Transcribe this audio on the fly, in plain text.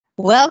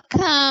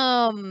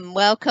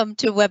Welcome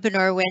to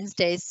Webinar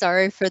Wednesday.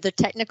 Sorry for the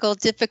technical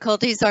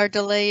difficulties, our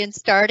delay in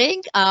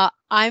starting.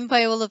 I'm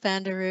Viola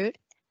Vanderroot,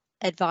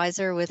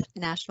 advisor with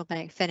National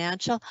Bank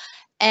Financial,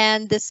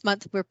 and this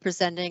month we're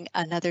presenting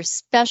another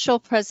special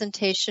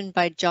presentation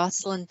by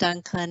Jocelyn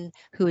Duncan,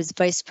 who is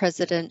Vice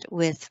President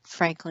with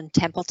Franklin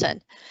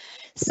Templeton.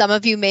 Some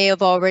of you may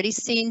have already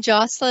seen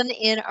Jocelyn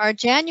in our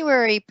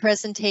January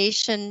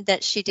presentation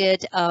that she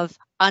did of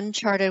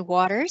Uncharted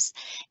Waters,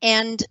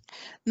 and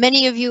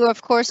many of you,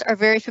 of course, are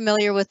very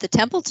familiar with the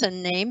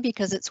Templeton name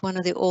because it's one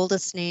of the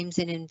oldest names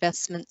in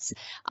investments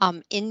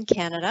in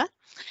Canada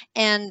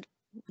and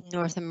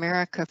North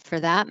America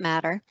for that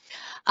matter.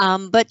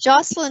 But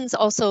Jocelyn's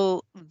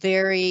also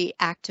very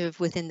active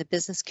within the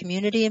business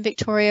community in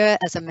Victoria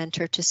as a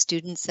mentor to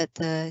students at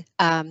the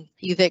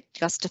UVic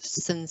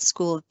Gustafson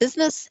School of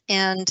Business.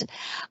 And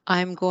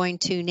I'm going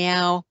to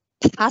now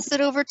pass it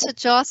over to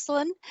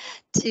Jocelyn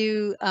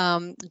to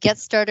get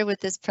started with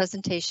this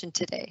presentation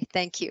today.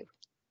 Thank you.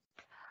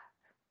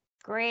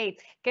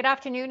 Great. Good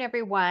afternoon,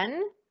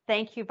 everyone.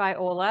 Thank you,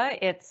 Viola.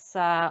 It's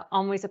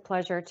always a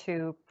pleasure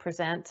to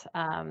present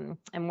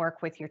and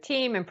work with your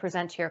team and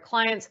present to your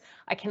clients.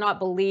 I cannot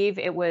believe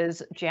it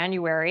was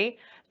January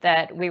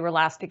that we were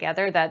last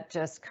together. That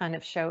just kind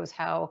of shows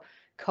how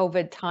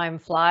COVID time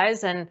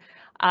flies. And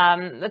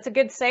that's a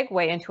good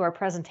segue into our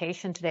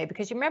presentation today,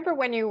 because you remember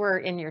when you were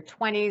in your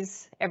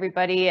 20s,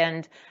 everybody,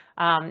 and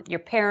your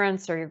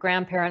parents or your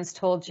grandparents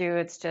told you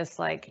it's just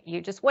like, you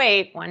just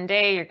wait, one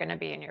day you're going to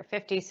be in your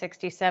 50s,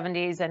 60s,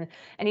 70s,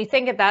 and you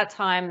think at that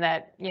time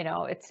that, you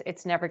know,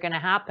 it's never going to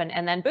happen,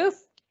 and then boof,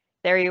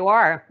 there you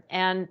are.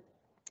 And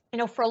you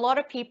know, for a lot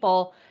of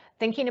people,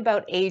 thinking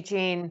about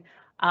aging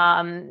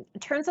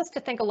turns us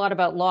to think a lot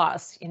about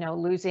loss, you know,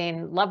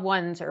 losing loved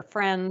ones or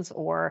friends,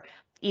 or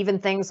even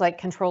things like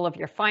control of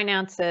your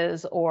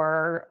finances,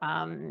 or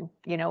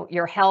you know,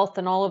 your health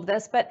and all of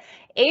this. But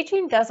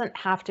aging doesn't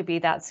have to be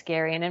that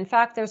scary. And in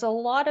fact, there's a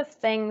lot of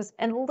things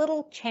and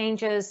little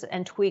changes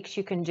and tweaks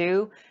you can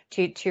do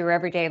to your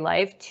everyday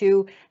life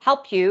to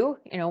help you,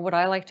 you know, what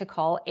I like to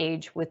call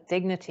age with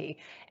dignity.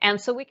 And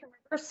so we can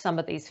reverse some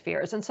of these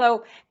fears. And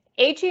so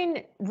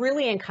aging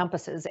really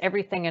encompasses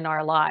everything in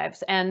our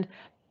lives. And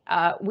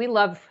we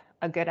love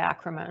a good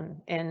acronym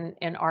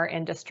in our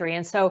industry.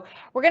 And so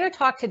we're going to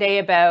talk today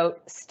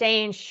about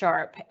staying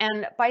sharp.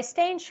 And by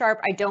staying sharp,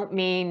 I don't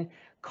mean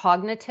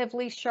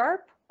cognitively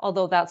sharp,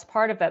 although that's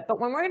part of it. But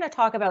when we're going to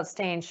talk about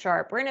staying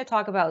sharp, we're going to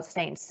talk about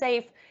staying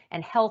safe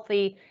and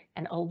healthy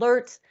and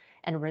alert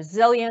and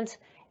resilient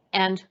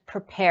and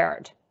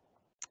prepared.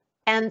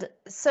 And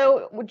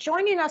so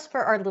joining us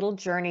for our little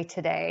journey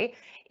today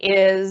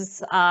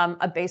is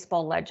a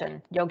baseball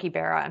legend, Yogi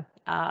Berra.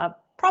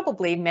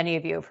 Probably many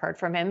of you have heard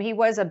from him. He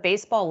was a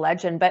baseball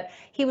legend, but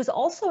he was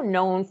also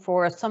known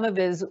for some of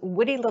his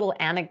witty little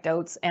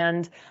anecdotes,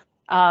 and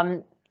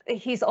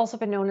he's also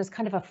been known as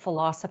kind of a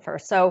philosopher.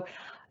 So,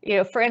 you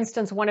know, for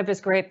instance, one of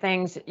his great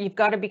things, you've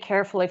got to be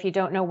careful if you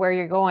don't know where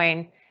you're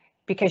going,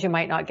 because you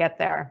might not get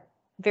there.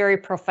 Very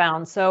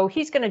profound. So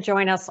he's going to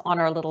join us on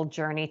our little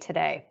journey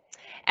today.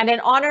 And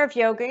in honor of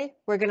Yogi,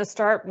 we're going to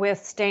start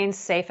with staying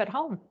safe at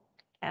home.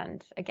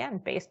 And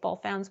again, baseball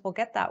fans will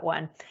get that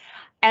one.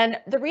 And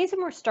the reason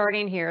we're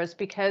starting here is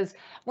because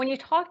when you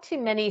talk to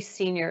many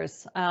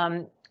seniors,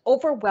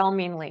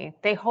 overwhelmingly,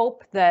 they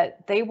hope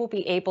that they will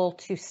be able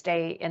to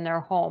stay in their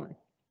home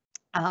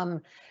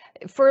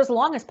for as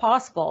long as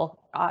possible,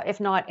 if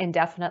not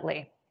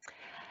indefinitely.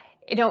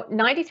 You know,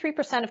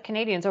 93% of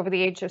Canadians over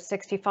the age of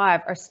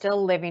 65 are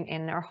still living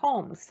in their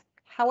homes.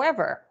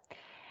 However,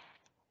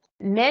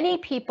 many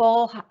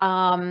people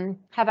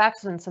have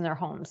accidents in their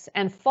homes,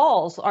 and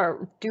falls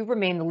do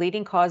remain the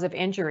leading cause of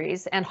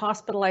injuries and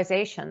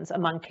hospitalizations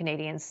among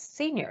Canadian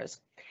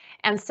seniors.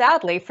 And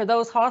sadly, for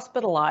those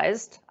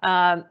hospitalized,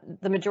 the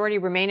majority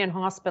remain in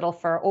hospital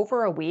for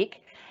over a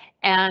week,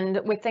 and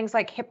with things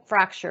like hip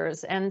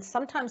fractures, and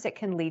sometimes it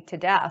can lead to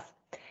death.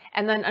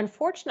 And then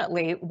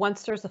unfortunately,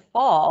 once there's a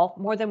fall,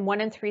 more than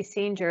 1 in 3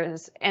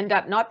 seniors end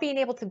up not being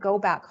able to go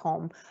back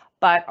home,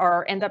 but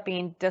end up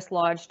being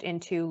dislodged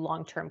into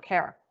long-term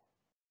care.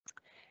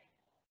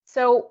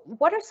 So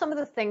what are some of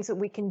the things that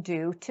we can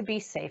do to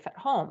be safe at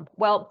home?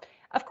 Well,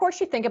 of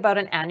course, you think about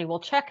an annual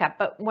checkup,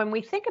 but when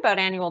we think about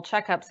annual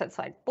checkups, it's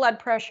like blood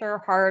pressure,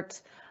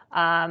 heart,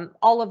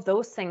 all of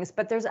those things.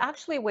 But there's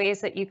actually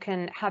ways that you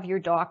can have your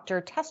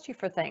doctor test you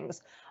for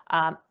things,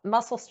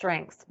 muscle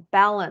strength,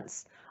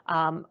 balance,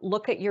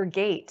 look at your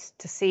gait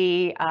to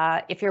see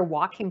if you're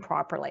walking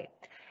properly.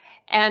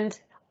 And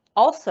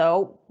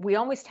also, we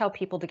always tell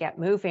people to get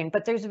moving,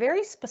 but there's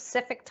very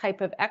specific type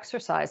of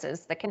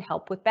exercises that can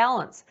help with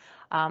balance.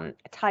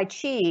 Tai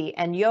Chi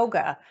and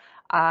yoga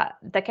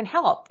that can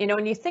help. You know,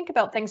 when you think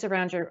about things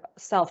around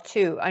yourself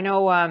too. I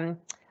know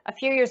a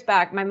few years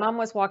back, my mom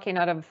was walking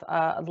out of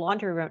a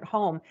laundry room at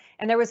home,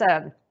 and there was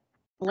a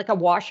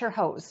washer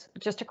hose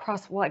just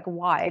across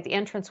the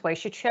entranceway.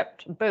 She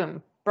tripped,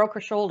 boom, broke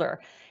her shoulder.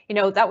 You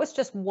know, that was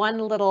just one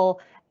little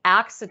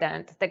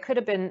accident that could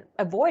have been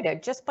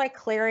avoided just by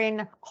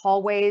clearing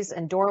hallways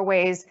and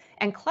doorways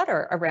and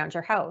clutter around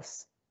your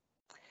house.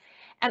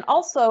 And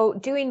also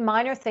doing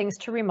minor things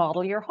to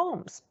remodel your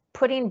homes,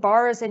 putting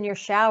bars in your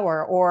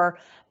shower, or,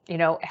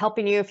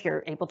 helping you if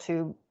you're able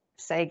to,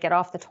 say, get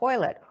off the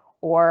toilet,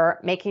 or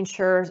making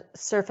sure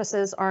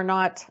surfaces are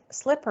not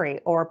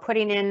slippery, or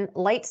putting in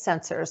light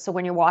sensors so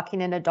when you're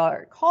walking in a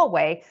dark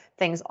hallway,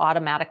 things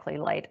automatically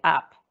light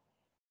up.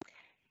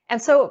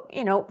 And so,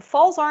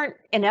 falls aren't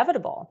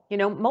inevitable.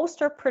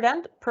 Most are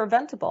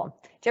preventable.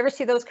 Do you ever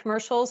see those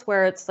commercials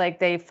where it's like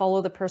they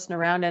follow the person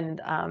around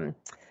and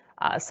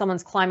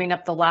someone's climbing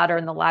up the ladder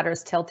and the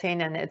ladder's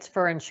tilting and it's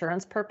for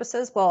insurance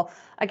purposes? Well,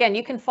 again,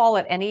 you can fall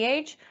at any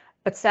age,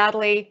 but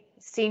sadly,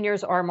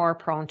 seniors are more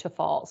prone to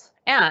falls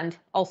and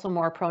also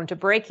more prone to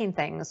breaking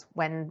things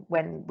when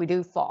we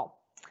do fall.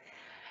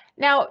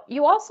 Now,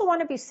 you also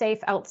want to be safe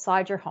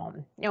outside your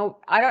home.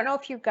 I don't know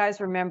if you guys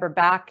remember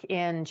back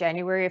in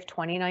January of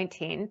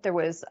 2019, there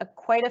was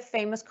quite a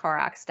famous car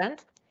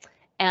accident,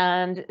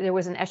 and there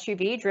was an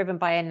SUV driven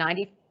by a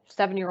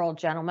 97-year-old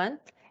gentleman,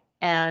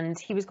 and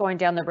he was going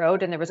down the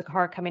road, and there was a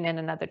car coming in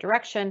another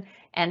direction,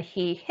 and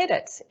he hit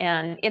it.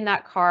 And in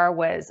that car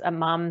was a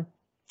mom,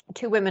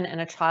 2 women,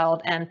 and a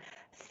child, and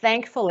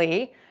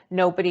thankfully,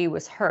 nobody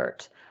was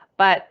hurt.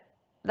 But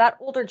that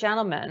older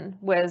gentleman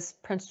was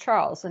Prince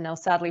Charles, and now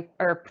sadly,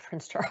 or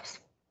Prince Charles,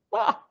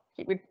 well,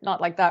 he would not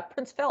like that,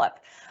 Prince Philip.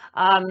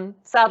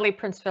 Sadly,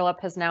 Prince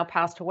Philip has now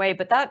passed away,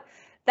 but that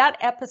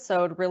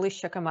episode really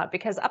shook him up,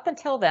 because up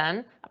until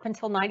then, up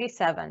until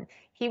 97,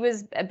 he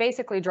was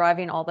basically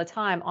driving all the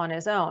time on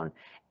his own.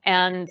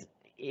 And,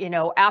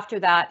 after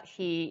that,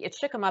 it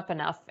shook him up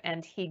enough,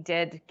 and he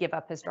did give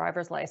up his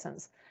driver's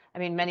license. I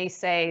mean, many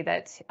say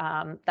that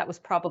that was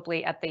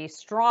probably at the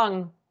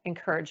strong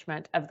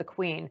encouragement of the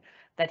Queen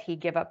that he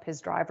give up his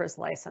driver's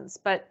license.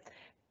 But,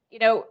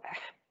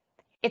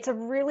 it's a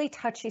really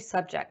touchy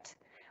subject.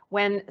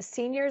 When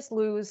seniors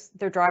lose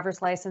their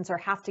driver's license or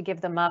have to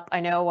give them up, I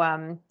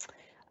know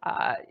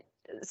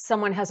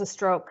someone has a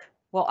stroke,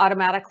 well,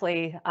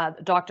 automatically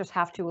doctors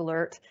have to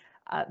alert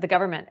the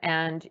government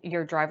and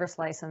your driver's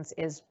license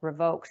is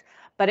revoked.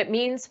 But it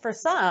means for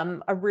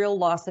some a real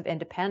loss of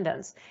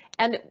independence.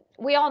 And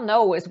we all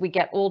know as we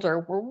get older,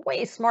 we're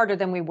way smarter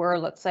than we were,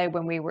 let's say,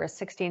 when we were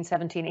 16,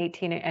 17,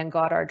 18 and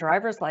got our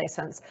driver's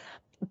license.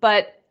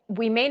 But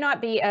we may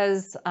not be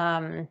as,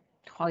 I'll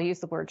use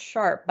the word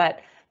sharp,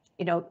 but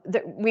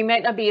we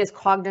might not be as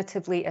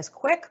cognitively as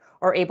quick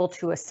or able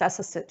to assess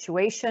a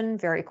situation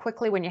very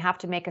quickly when you have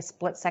to make a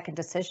split-second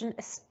decision,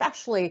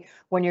 especially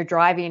when you're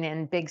driving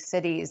in big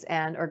cities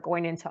and are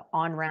going into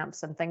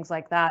on-ramps and things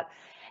like that.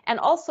 And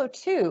also,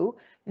 too,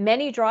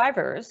 many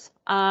drivers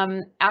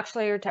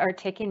actually are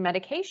taking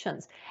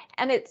medications.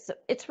 And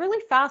it's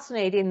really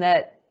fascinating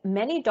that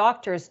many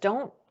doctors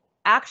don't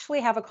actually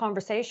have a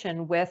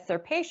conversation with their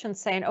patients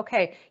saying,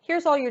 okay,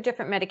 here's all your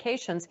different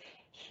medications.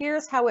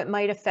 Here's how it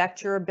might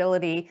affect your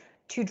ability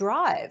to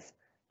drive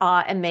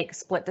and make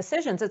split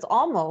decisions. It's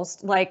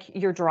almost like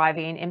you're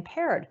driving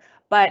impaired.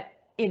 But,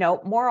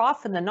 more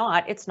often than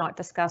not, it's not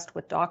discussed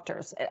with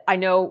doctors. I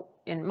know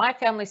in my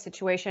family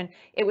situation,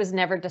 it was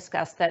never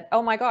discussed that,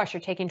 oh my gosh,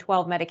 you're taking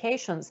 12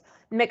 medications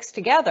mixed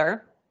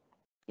together.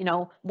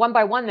 One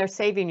by one, they're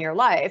saving your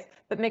life,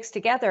 but mixed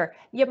together,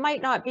 you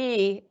might not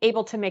be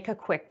able to make a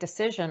quick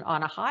decision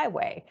on a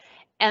highway.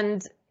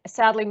 And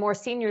sadly, more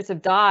seniors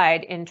have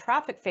died in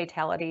traffic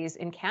fatalities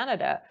in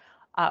Canada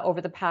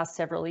over the past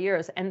several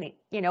years. And,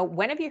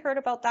 when have you heard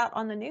about that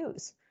on the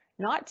news?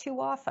 Not too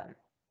often.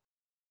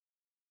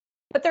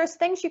 But there's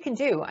things you can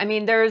do. I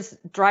mean, there's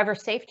driver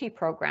safety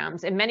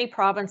programs. In many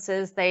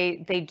provinces,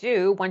 they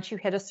do, once you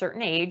hit a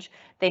certain age,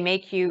 they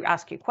make you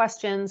ask you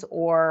questions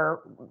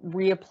or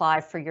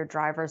reapply for your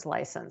driver's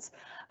license.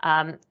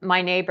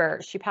 My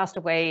neighbor, she passed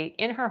away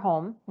in her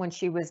home when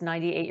she was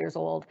 98 years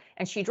old,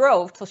 and she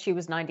drove till she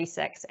was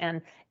 96.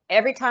 And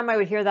every time I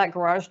would hear that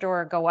garage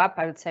door go up,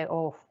 I would say,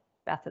 oh,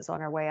 Beth is on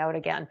her way out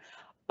again.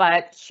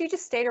 But she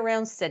just stayed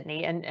around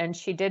Sydney, and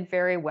she did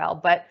very well.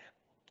 But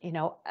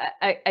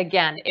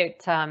again, it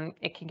can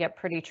get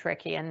pretty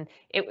tricky, and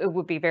it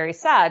would be very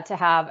sad to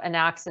have an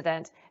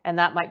accident, and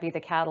that might be the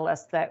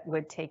catalyst that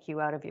would take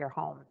you out of your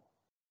home.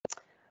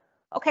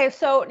 Okay,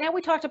 so now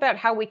we talked about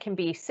how we can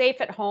be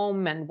safe at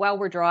home and while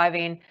we're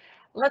driving.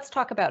 Let's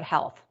talk about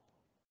health.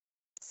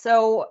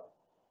 So,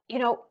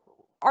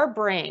 our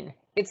brain,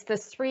 it's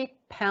this 3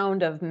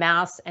 pound of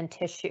mass and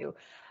tissue,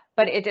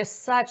 but it is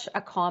such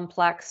a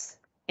complex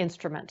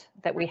instrument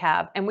that we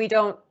have, and we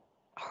don't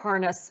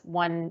harness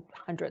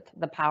 1/100th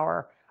the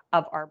power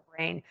of our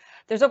brain.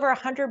 There's over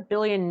 100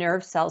 billion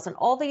nerve cells, and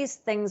all these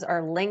things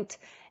are linked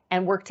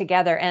and work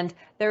together, and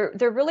they're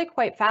really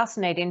quite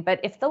fascinating. But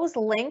if those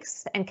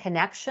links and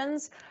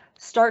connections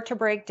start to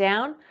break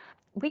down,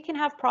 we can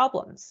have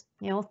problems.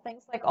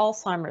 Things like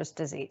Alzheimer's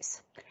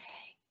disease.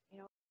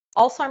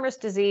 Alzheimer's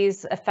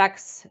disease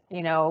affects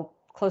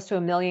close to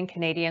 1 million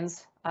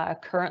Canadians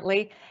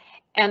currently,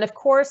 and of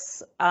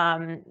course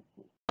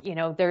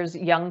there's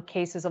young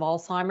cases of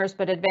Alzheimer's,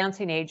 but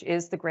advancing age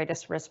is the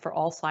greatest risk for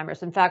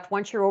Alzheimer's. In fact,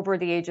 once you're over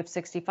the age of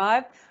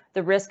 65,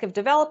 the risk of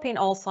developing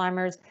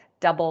Alzheimer's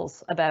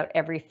doubles about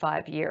every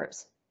 5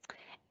 years.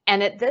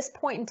 And at this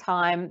point in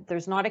time,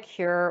 there's not a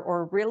cure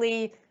or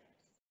really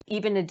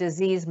even a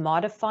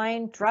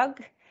disease-modifying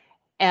drug.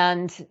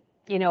 And,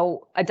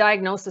 a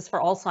diagnosis for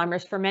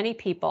Alzheimer's for many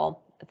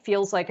people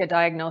feels like a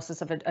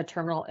diagnosis of a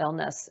terminal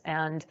illness.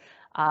 And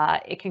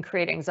it can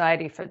create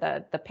anxiety for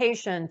the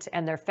patient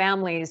and their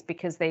families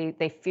because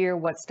they fear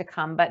what's to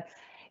come. But,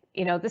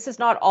 this is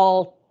not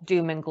all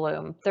doom and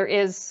gloom. There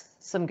is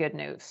some good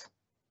news.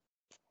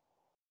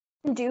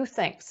 Do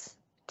things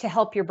to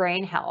help your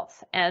brain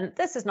health. And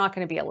this is not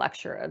going to be a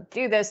lecture of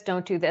do this,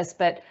 don't do this,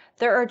 but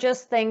there are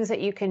just things that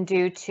you can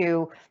do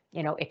to,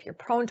 if you're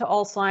prone to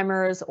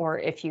Alzheimer's or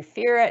if you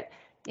fear it,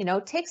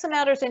 take some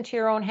matters into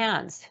your own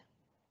hands.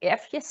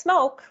 If you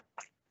smoke,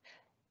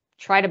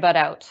 try to butt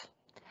out.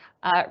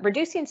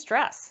 Reducing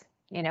stress,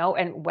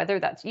 and whether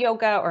that's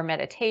yoga or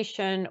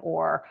meditation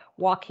or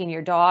walking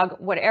your dog,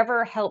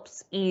 whatever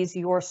helps ease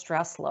your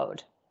stress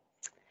load.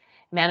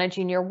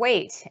 Managing your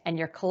weight and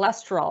your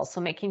cholesterol,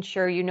 so making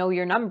sure you know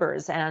your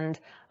numbers and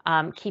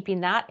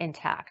keeping that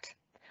intact.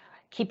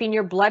 Keeping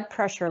your blood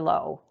pressure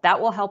low, that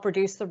will help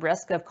reduce the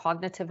risk of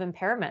cognitive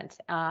impairment,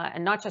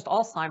 and not just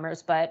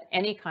Alzheimer's, but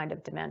any kind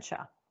of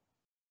dementia.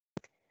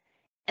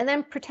 And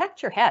then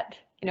protect your head,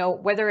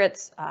 whether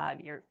it's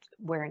you're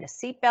wearing a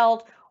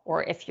seatbelt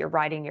or if you're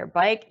riding your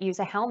bike, use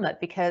a helmet,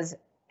 because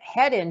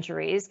head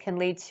injuries can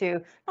lead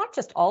to not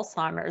just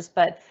Alzheimer's,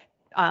 but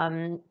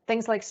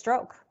things like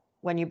stroke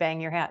when you bang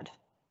your head.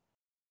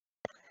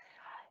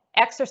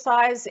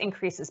 Exercise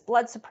increases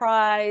blood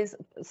supply,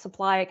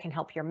 it can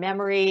help your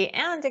memory,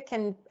 and it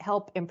can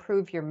help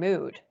improve your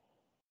mood.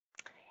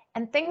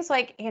 And things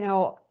like,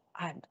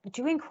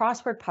 doing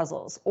crossword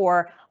puzzles,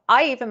 or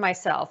I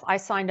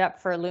signed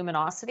up for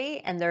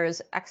Luminosity, and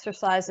there's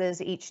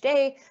exercises each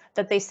day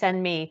that they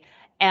send me,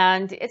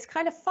 and it's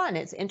kind of fun.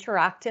 It's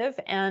interactive,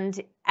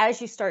 and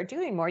as you start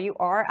doing more, you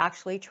are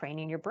actually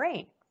training your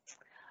brain.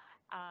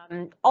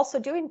 Also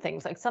doing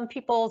things like some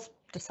people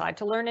decide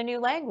to learn a new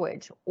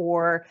language,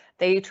 or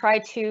they try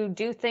to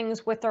do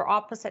things with their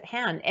opposite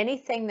hand,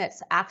 anything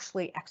that's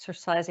actually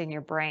exercising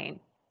your brain.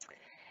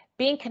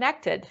 Being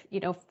connected,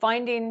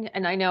 finding,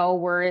 and I know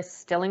we're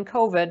still in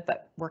COVID,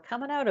 but we're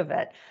coming out of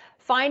it,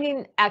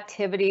 finding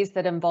activities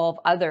that involve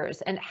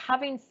others and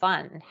having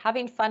fun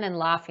and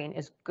laughing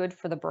is good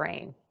for the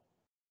brain.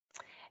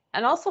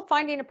 And also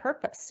finding a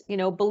purpose,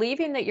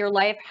 believing that your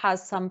life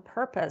has some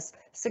purpose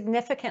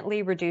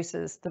significantly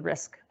reduces the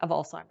risk of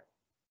Alzheimer's.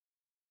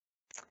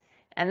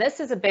 And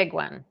this is a big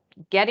one,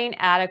 getting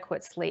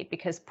adequate sleep,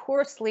 because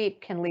poor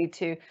sleep can lead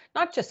to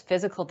not just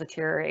physical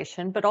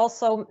deterioration, but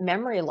also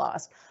memory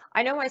loss.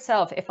 I know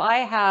myself, if I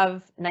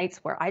have nights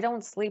where I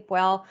don't sleep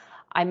well,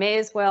 I may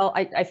as well,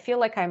 I feel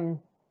like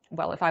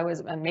if I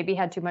was maybe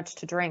had too much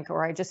to drink,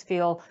 or I just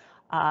feel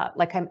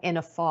like I'm in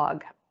a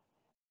fog.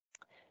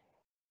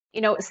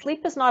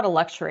 Sleep is not a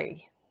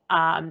luxury.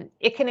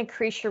 It can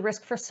increase your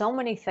risk for so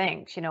many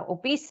things,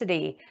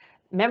 obesity,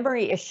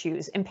 memory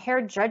issues,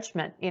 impaired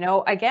judgment.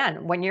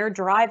 Again, when you're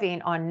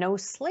driving on no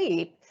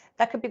sleep,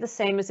 that could be the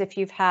same as if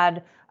you've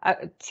had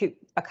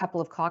a couple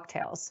of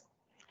cocktails.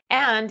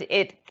 And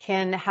it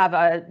can have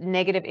a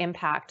negative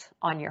impact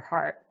on your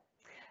heart.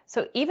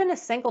 So even a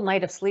single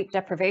night of sleep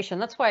deprivation,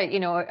 that's why,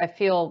 I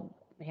feel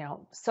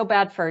so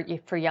bad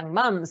for young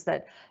moms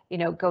that,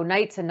 go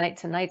nights and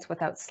nights and nights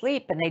without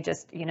sleep, and they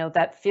just,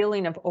 that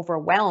feeling of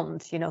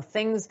overwhelmed,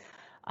 things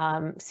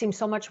seem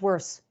so much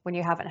worse when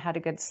you haven't had a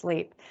good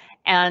sleep.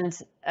 And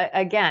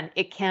again,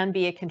 it can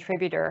be a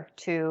contributor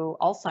to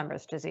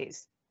Alzheimer's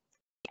disease.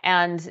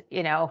 And,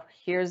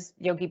 here's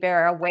Yogi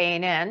Berra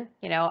weighing in.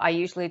 I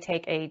usually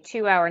take a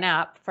 2-hour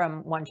nap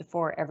from 1 to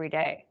 4 every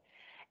day.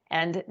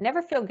 And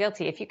never feel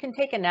guilty. If you can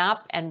take a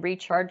nap and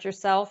recharge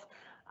yourself,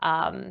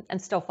 and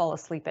still fall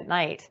asleep at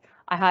night,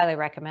 I highly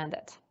recommend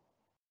it.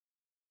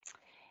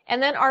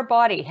 And then our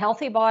body,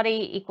 healthy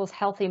body equals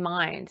healthy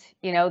mind.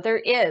 We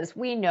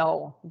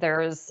know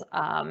there's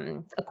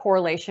a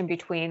correlation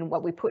between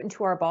what we put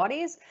into our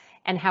bodies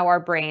and how our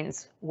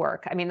brains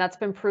work. I mean, that's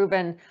been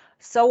proven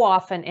so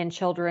often in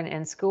children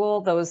in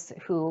school, those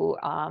who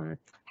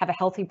have a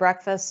healthy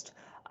breakfast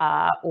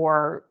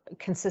or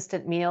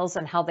consistent meals,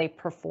 and how they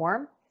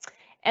perform.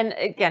 And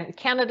again,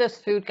 Canada's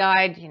Food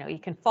Guide, you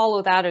can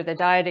follow that, or the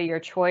diet of your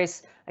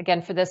choice.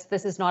 Again, for this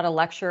is not a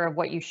lecture of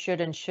what you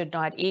should and should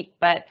not eat,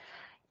 but,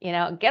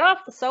 get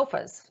off the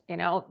sofas.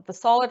 The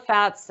solid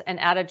fats and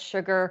added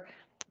sugar,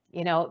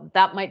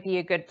 that might be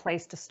a good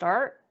place to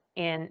start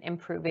in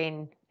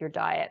improving your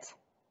diet.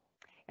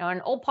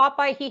 And old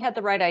Popeye, he had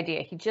the right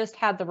idea. He just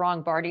had the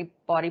wrong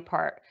body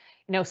part.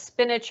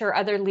 Spinach or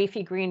other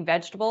leafy green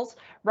vegetables.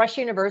 Rush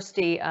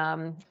University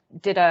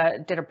did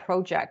a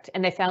project,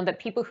 and they found that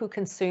people who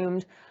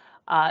consumed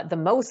the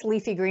most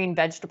leafy green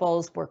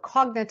vegetables were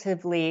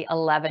cognitively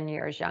 11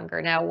 years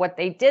younger. Now, what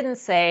they didn't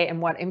say,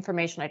 and what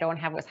information I don't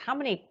have, was how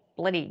many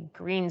bloody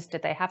greens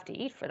did they have to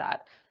eat for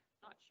that?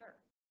 Not sure.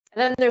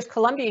 And then there's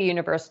Columbia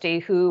University,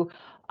 who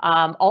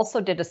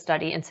also did a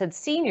study and said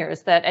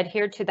seniors that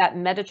adhered to that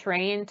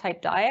Mediterranean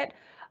type diet,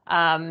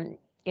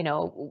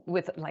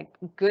 with like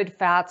good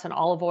fats and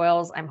olive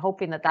oils. I'm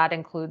hoping that that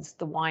includes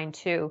the wine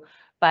too.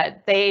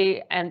 But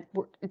they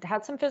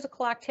had some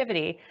physical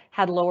activity,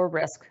 had lower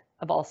risk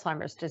of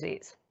Alzheimer's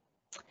disease.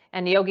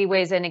 And Yogi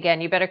weighs in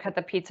again, you better cut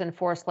the pizza in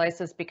 4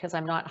 slices because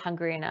I'm not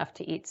hungry enough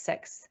to eat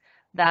 6.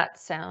 That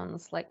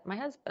sounds like my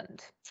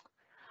husband.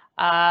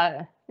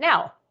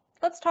 Now,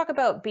 let's talk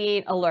about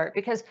being alert,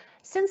 because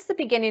since the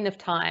beginning of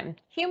time,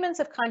 humans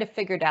have kind of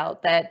figured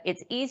out that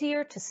it's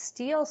easier to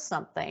steal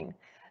something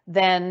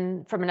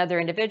than from another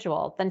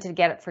individual than to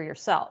get it for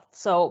yourself.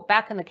 So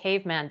back in the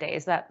caveman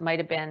days, that might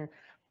have been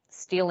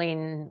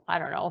stealing, I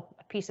don't know,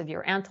 a piece of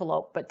your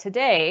antelope. But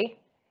today,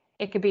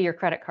 it could be your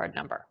credit card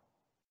number.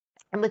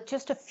 And with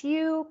just a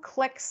few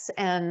clicks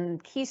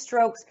and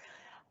keystrokes,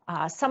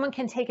 someone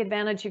can take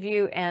advantage of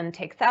you and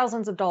take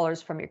thousands of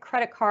dollars from your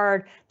credit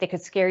card. They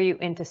could scare you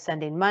into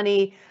sending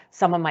money.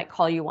 Someone might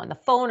call you on the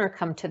phone or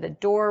come to the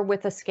door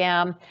with a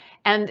scam.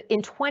 And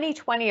in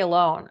 2020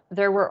 alone,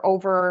 there were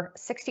over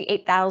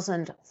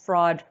 68,000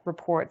 fraud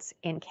reports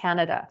in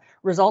Canada,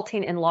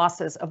 resulting in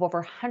losses of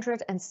over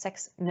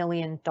 $106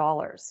 million.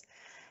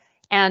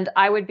 And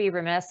I would be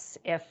remiss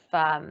if,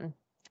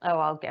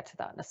 I'll get to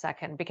that in a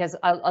second, because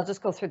I'll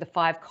just go through the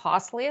 5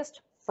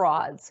 costliest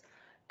frauds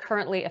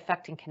currently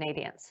affecting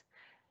Canadians.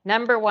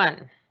 Number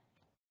 1,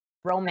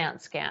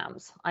 romance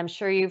scams. I'm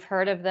sure you've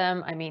heard of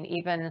them. I mean,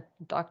 even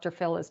Dr.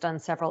 Phil has done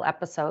several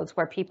episodes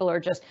where people are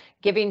just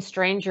giving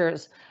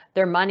strangers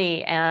their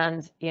money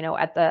and,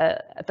 at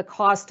the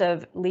cost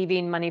of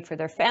leaving money for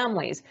their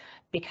families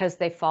because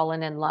they've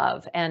fallen in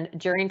love. And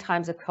during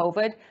times of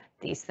COVID,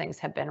 these things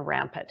have been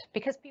rampant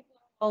because people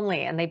are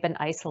lonely and they've been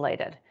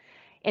isolated.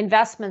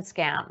 Investment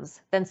scams,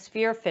 then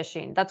spear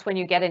phishing. That's when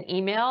you get an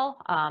email.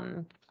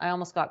 I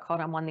almost got caught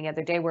on one the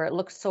other day where it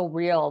looks so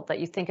real that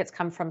you think it's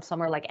come from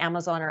somewhere like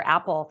Amazon or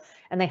Apple,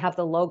 and they have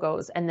the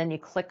logos, and then you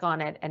click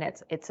on it and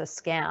it's a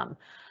scam.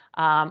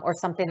 Or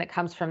something that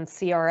comes from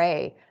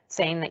CRA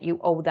saying that you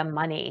owe them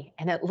money,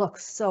 and it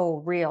looks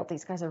so real.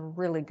 These guys are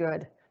really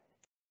good.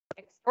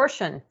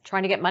 Extortion,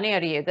 trying to get money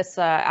out of you. This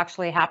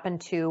actually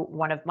happened to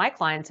one of my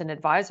clients, an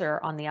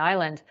advisor on the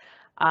island,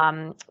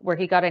 where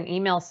he got an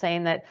email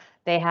saying that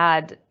they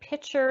had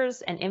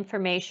pictures and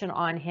information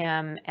on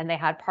him, and they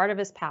had part of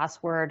his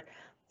password,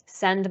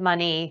 send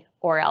money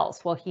or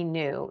else. Well, he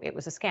knew it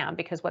was a scam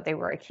because what they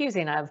were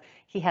accusing of,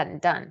 he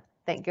hadn't done,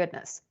 thank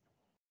goodness.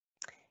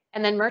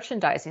 And then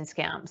merchandising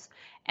scams.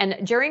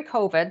 And during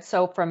COVID,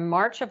 so from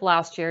March of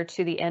last year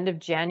to the end of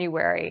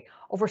January,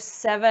 over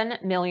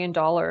 $7 million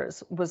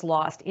was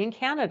lost in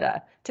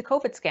Canada to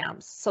COVID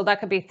scams. So that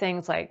could be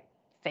things like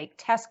fake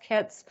test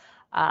kits,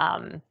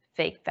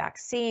 fake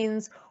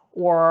vaccines,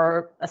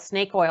 or a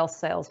snake oil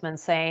salesman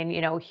saying,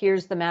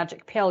 here's the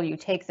magic pill, you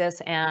take this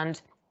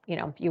and,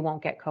 you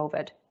won't get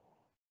COVID.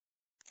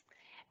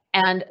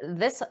 And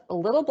this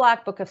little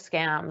black book of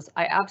scams,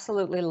 I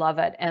absolutely love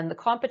it. And the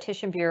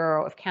Competition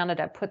Bureau of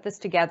Canada put this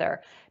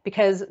together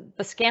because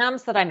the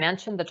scams that I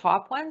mentioned, the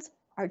top ones,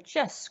 are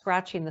just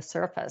scratching the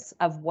surface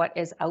of what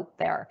is out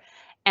there.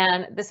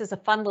 And this is a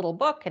fun little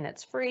book and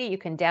it's free. You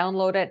can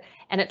download it.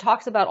 And it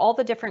talks about all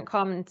the different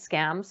common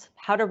scams,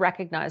 how to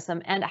recognize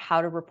them, and how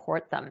to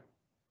report them.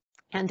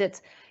 And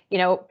it's,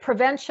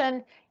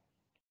 prevention.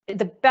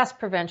 The best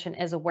prevention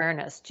is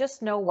awareness.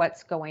 Just know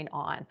what's going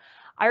on.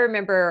 I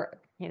remember,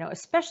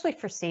 especially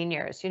for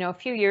seniors, a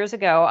few years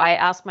ago, I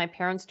asked my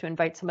parents to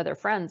invite some of their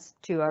friends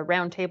to a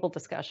roundtable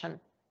discussion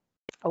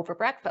over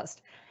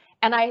breakfast.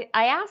 And I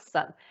asked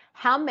them,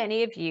 how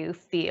many of you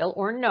feel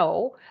or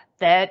know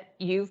that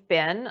you've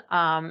been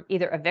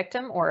either a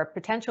victim or a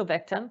potential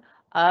victim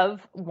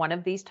of one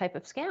of these type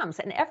of scams?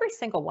 And every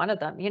single one of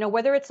them,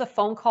 whether it's a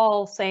phone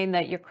call saying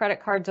that your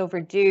credit card's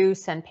overdue,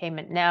 send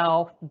payment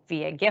now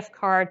via gift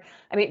card.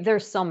 I mean,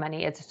 there's so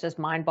many, it's just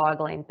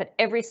mind-boggling, but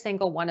every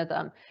single one of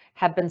them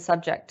have been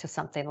subject to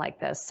something like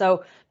this.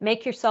 So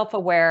make yourself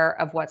aware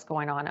of what's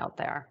going on out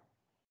there.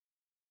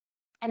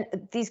 And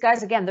these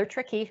guys, again, they're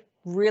tricky,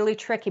 really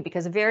tricky,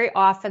 because very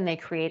often they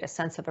create a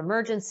sense of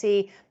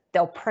emergency.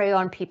 They'll prey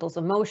on people's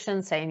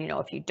emotions, saying,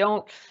 if you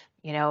don't,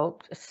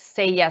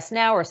 say yes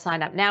now or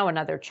sign up now,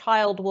 another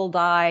child will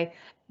die.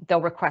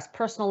 They'll request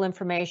personal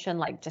information,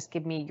 like just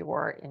give me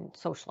your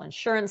social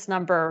insurance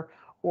number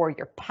or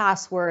your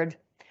password.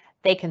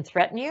 They can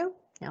threaten you.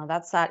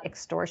 That's that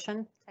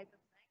extortion type of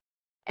thing.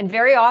 And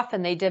very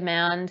often they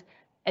demand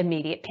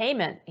immediate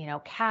payment,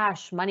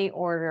 cash, money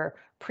order,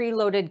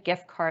 preloaded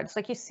gift cards.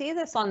 Like you see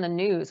this on the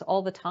news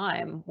all the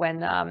time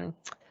when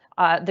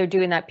they're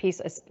doing that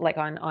piece like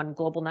on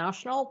Global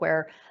National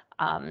where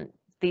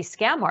these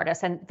scam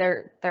artists, and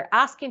they're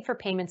asking for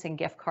payments in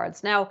gift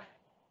cards. Now,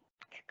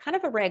 kind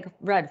of a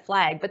red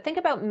flag, but think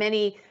about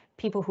many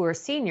people who are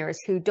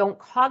seniors who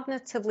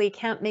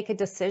can't make a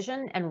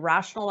decision and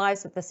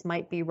rationalize that this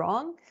might be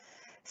wrong.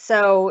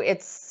 So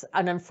it's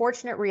an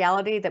unfortunate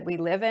reality that we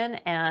live in,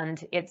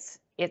 and it's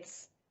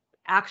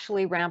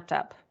actually ramped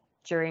up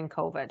during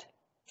COVID.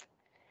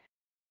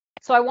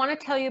 So I want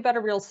to tell you about a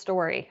real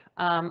story.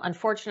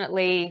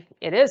 Unfortunately,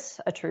 it is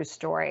a true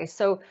story.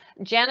 So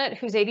Janet,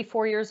 who's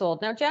 84 years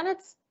old. Now,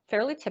 Janet's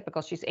fairly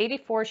typical. She's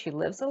 84. She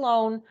lives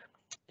alone.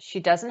 She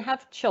doesn't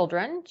have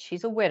children.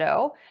 She's a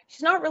widow.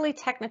 She's not really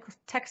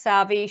tech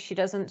savvy.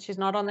 She's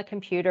not on the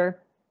computer.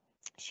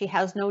 She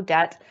has no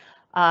debt.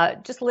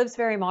 Just lives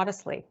very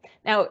modestly.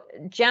 Now,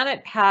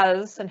 Janet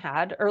has and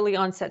had early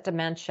onset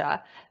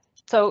dementia.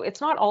 So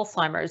it's not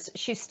Alzheimer's.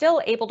 She's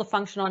still able to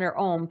function on her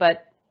own,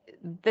 but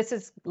this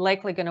is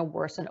likely going to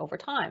worsen over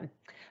time.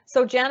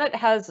 So Janet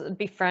has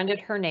befriended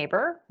her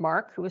neighbor,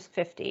 Mark, who was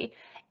 50,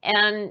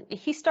 and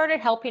he started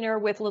helping her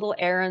with little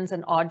errands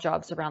and odd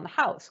jobs around the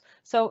house.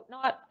 So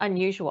not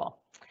unusual.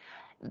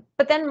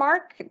 But then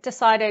Mark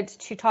decided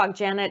to talk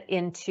Janet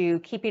into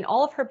keeping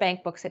all of her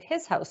bank books at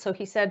his house. So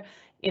he said,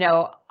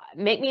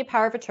 make me a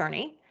power of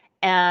attorney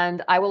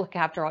and I will look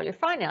after all your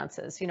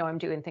finances. I'm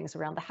doing things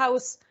around the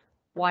house.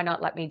 Why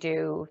not let me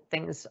do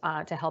things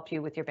to help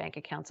you with your bank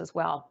accounts as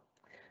well?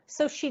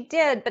 So she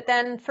did, but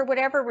then for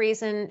whatever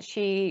reason,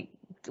 she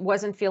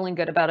wasn't feeling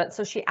good about it.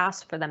 So she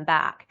asked for them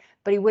back,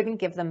 but he wouldn't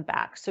give them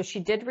back. So she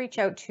did reach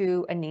out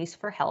to a niece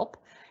for help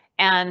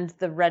and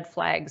the red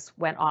flags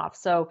went off.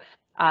 So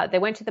they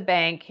went to the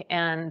bank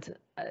and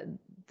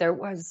there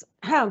was,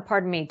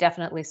 pardon me,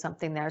 definitely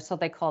something there. So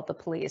they called the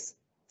police.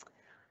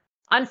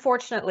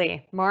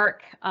 Unfortunately,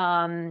 Mark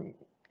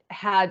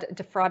had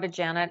defrauded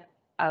Janet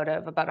out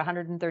of about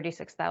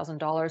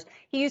 $136,000.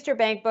 He used her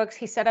bank books.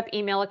 He set up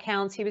email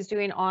accounts. He was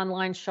doing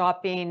online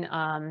shopping,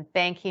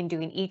 banking,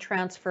 doing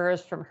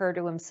e-transfers from her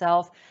to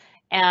himself.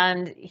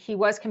 And he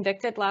was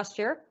convicted last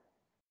year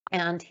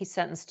and he's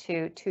sentenced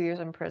to 2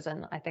 years in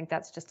prison. I think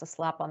that's just a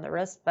slap on the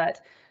wrist,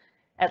 but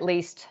at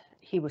least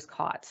he was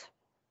caught.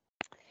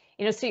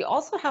 So you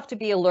also have to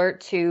be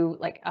alert to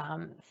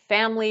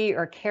family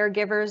or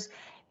caregivers.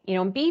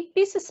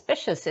 Be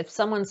suspicious if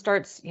someone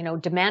starts,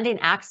 demanding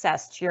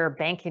access to your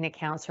banking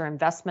accounts or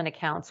investment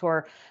accounts,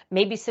 or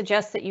maybe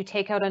suggest that you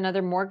take out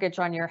another mortgage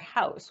on your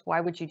house. Why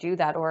would you do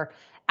that? Or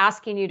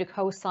asking you to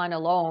co-sign a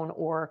loan,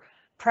 or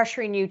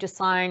pressuring you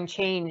to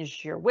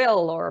change your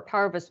will or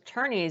power of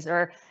attorneys,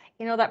 or,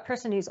 that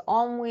person who's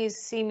always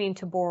seeming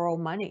to borrow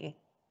money.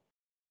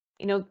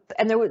 And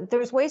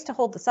there's ways to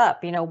hold this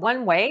up.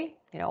 One way,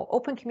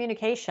 open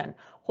communication,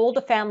 hold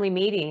a family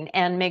meeting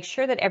and make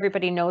sure that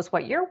everybody knows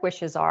what your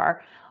wishes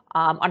are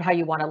on how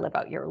you want to live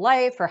out your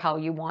life or how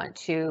you want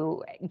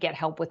to get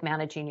help with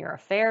managing your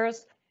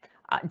affairs,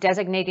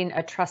 designating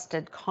a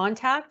trusted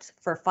contact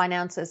for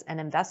finances and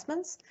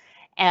investments.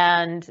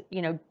 And,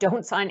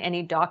 don't sign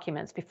any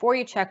documents before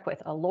you check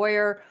with a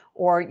lawyer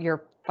or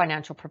your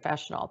financial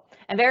professional.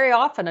 And very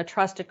often a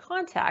trusted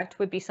contact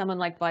would be someone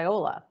like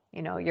Viola,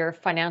 your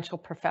financial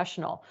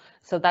professional.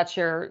 So that's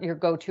your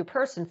go-to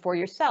person for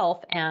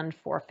yourself and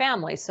for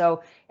family.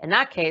 So in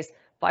that case,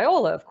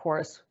 Viola, of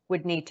course,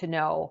 would need to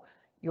know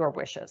your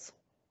wishes.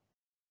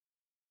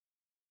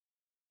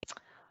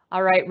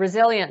 All right,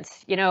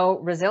 resilience.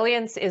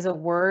 Resilience is a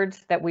word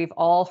that we've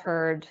all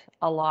heard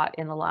a lot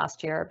in the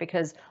last year,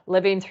 because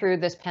living through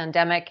this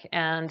pandemic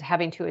and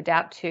having to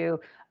adapt to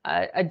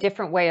a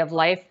different way of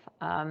life,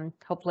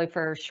 hopefully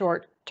for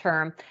short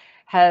term,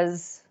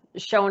 has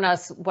shown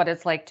us what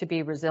it's like to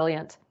be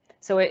resilient.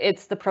 So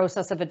it's the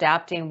process of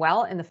adapting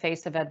well in the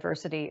face of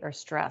adversity or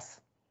stress.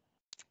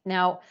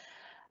 Now,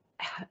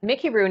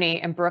 Mickey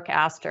Rooney and Brooke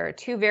Astor,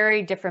 two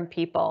very different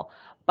people,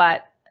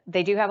 but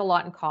they do have a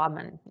lot in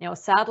common.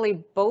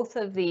 Sadly, both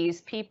of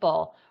these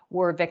people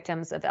were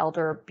victims of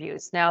elder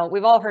abuse. Now,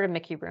 we've all heard of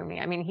Mickey Rooney.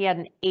 I mean, he had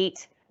an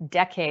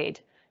 8-decade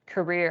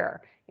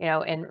career,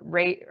 in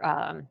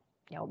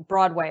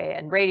Broadway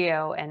and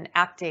radio and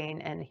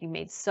acting, and he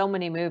made so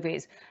many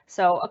movies,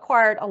 so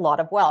acquired a lot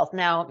of wealth.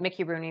 Now,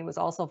 Mickey Rooney was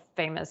also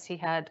famous. He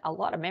had a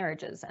lot of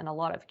marriages and a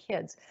lot of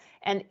kids,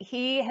 and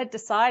he had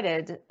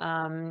decided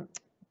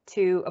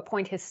to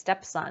appoint his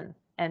stepson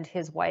and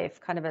his wife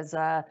kind of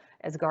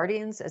as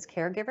guardians, as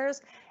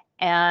caregivers,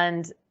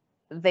 and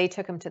they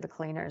took him to the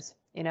cleaners.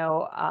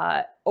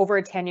 Over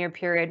a 10-year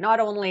period, not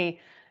only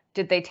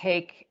did they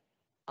take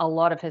a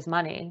lot of his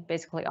money,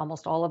 basically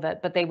almost all of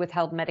it, but they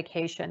withheld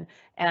medication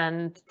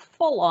and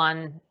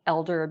full-on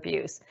elder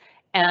abuse.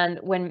 And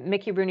when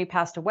Mickey Rooney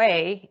passed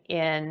away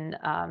in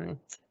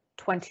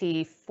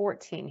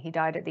 2014, he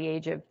died at the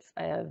age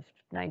of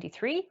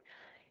 93.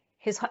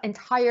 His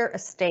entire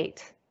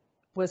estate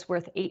was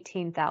worth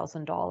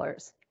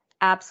 $18,000.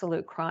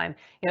 Absolute crime.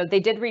 They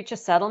did reach a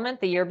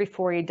settlement the year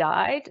before he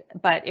died,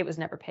 but it was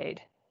never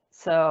paid.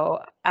 So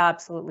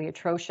absolutely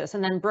atrocious.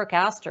 And then Brooke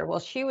Astor, well,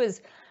 she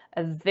was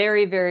a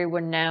very, very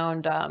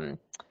renowned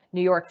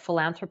New York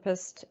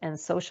philanthropist and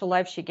social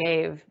life. She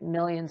gave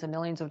millions and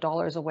millions of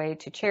dollars away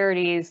to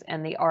charities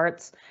and the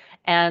arts.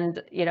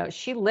 And,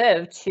 she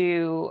lived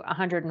to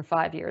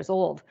 105 years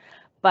old.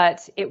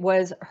 But it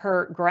was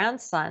her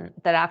grandson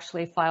that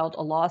actually filed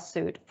a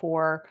lawsuit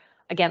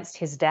against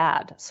his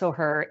dad. So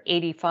her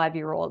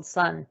 85-year-old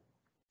son,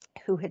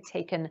 who had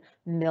taken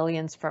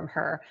millions from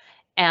her.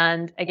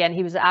 And again,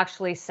 he was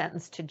actually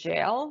sentenced to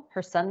jail,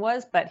 her son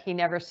was, but he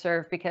never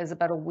served because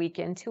about a week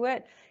into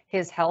it,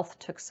 his health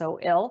took so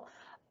ill.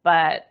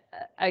 But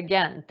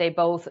again, they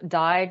both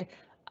died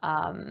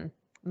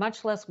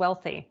much less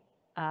wealthy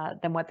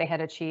than what they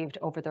had achieved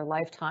over their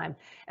lifetime.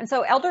 And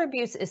so elder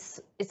abuse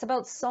it's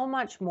about so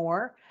much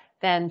more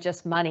than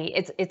just money.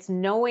 It's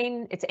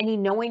any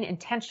knowing,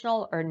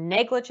 intentional, or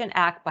negligent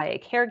act by a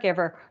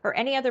caregiver or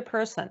any other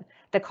person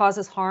that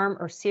causes harm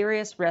or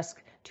serious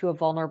risk to a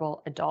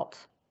vulnerable adult.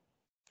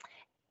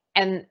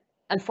 And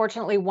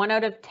unfortunately, 1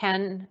 out of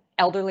 10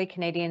 elderly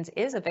Canadians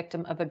is a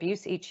victim of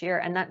abuse each year,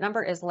 and that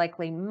number is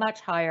likely much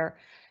higher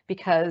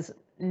because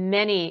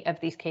many of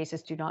these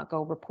cases do not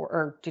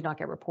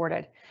get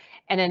reported.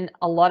 And in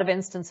a lot of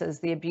instances,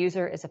 the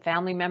abuser is a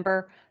family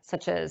member,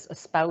 such as a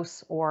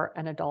spouse or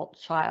an adult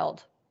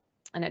child.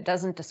 And it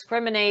doesn't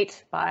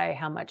discriminate by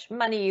how much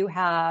money you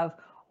have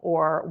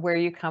or where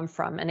you come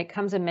from. And it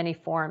comes in many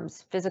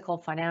forms: physical,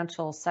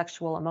 financial,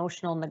 sexual,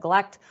 emotional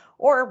neglect,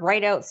 or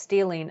right out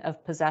stealing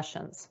of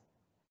possessions.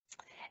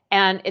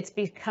 And it's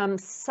become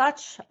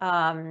such,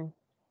 I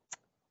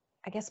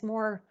guess,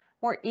 more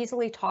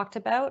easily talked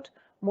about,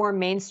 more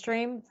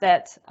mainstream,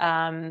 that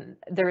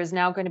there is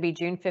now going to be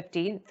June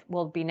 15th,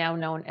 will be now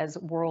known as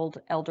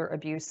World Elder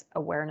Abuse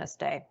Awareness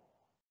Day.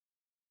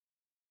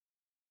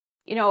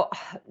 You know,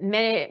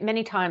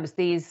 many times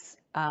these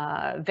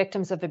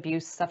victims of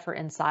abuse suffer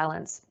in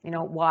silence. You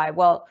know, why?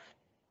 Well,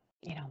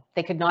 you know,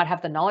 they could not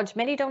have the knowledge.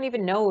 Many don't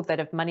even know that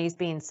if money's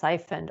being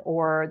siphoned,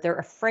 or they're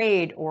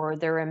afraid, or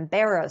they're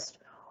embarrassed,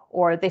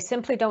 or they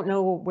simply don't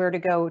know where to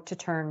go to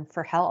turn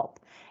for help.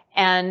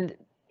 And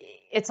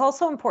it's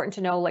also important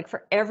to know, like,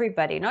 for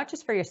everybody, not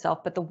just for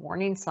yourself, but the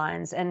warning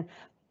signs. And,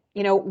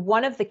 you know,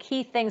 one of the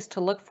key things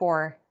to look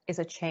for is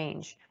a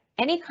change.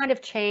 Any kind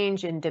of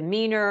change in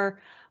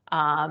demeanor,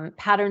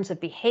 patterns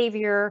of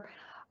behavior,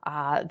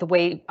 the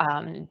way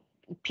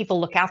people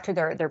look after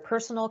their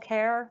personal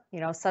care. You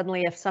know,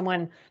 suddenly if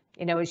someone,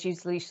 you know, is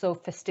usually so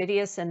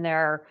fastidious in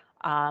their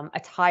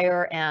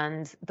attire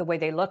and the way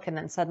they look, and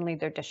then suddenly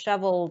they're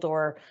disheveled,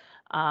 or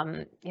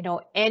you know,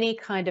 any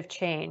kind of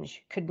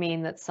change could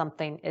mean that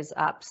something is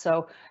up.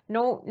 So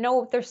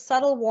no, there's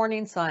subtle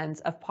warning signs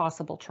of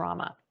possible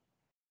trauma.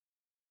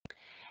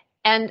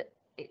 And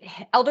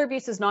elder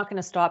abuse is not going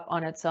to stop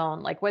on its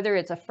own. Like, whether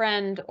it's a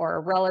friend or a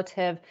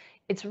relative,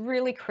 it's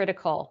really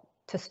critical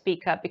to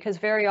speak up, because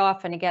very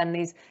often, again,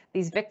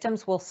 these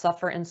victims will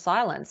suffer in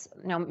silence.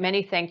 Now,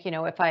 many think, you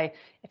know, if I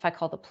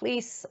call the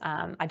police,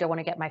 I don't want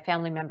to get my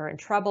family member in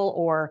trouble,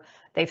 or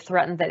they've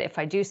threatened that if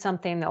I do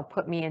something, they'll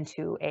put me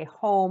into a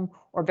home.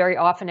 Or very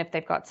often, if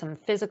they've got some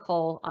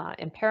physical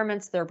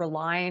impairments, they're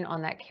relying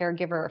on that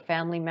caregiver or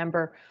family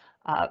member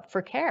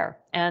for care.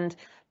 And,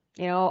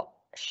 you know,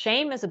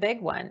 shame is a big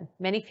one.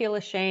 Many feel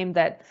ashamed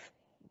that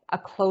a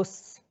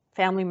close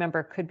family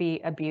member could be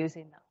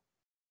abusing them.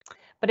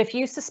 But if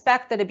you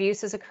suspect that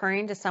abuse is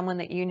occurring to someone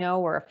that you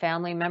know, or a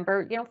family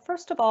member, you know,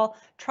 first of all,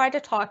 try to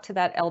talk to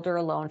that elder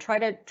alone. Try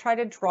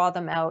to draw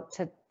them out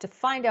to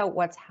find out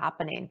what's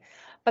happening.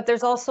 But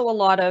there's also a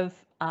lot of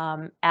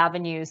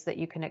avenues that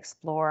you can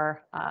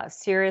explore.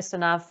 Serious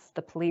enough,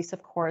 the police,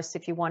 of course,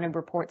 if you want to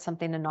report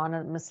something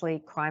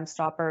anonymously, Crime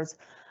Stoppers.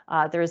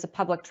 There is a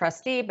public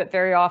trustee, but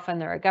very often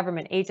they're a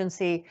government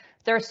agency.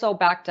 They're so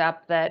backed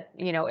up that,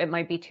 you know, it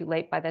might be too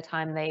late by the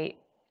time they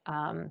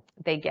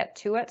get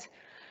to it.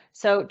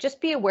 So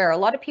just be aware. A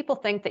lot of people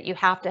think that you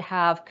have to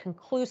have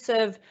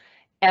conclusive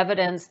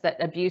evidence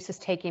that abuse is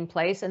taking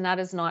place, and that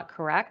is not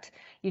correct.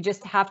 You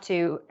just have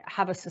to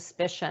have a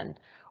suspicion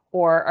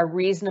or a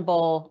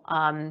reasonable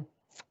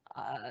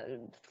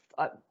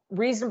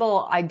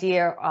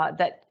idea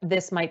that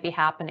this might be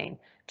happening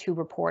to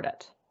report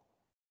it.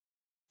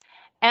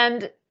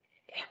 And,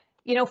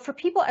 you know, for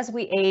people as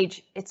we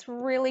age, it's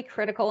really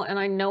critical, and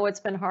I know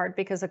it's been hard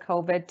because of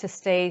COVID, to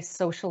stay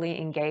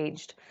socially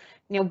engaged.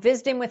 You know,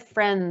 visiting with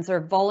friends or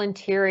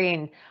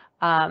volunteering,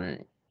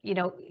 you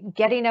know,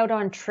 getting out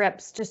on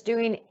trips, just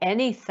doing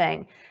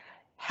anything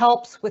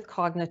helps with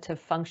cognitive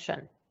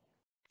function.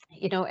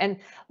 You know, and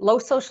low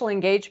social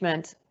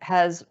engagement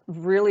has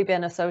really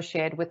been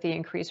associated with the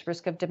increased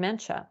risk of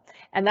dementia.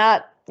 And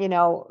that, you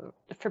know,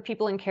 for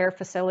people in care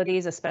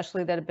facilities,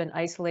 especially that have been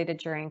isolated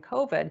during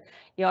COVID,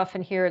 you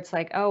often hear it's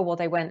like, oh, well,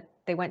 they went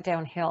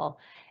downhill.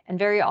 And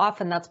very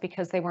often that's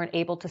because they weren't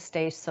able to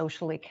stay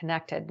socially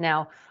connected.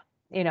 Now,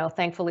 you know,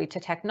 thankfully to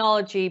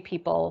technology,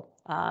 people,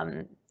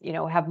 you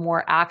know, have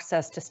more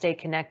access to stay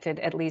connected,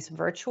 at least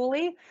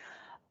virtually.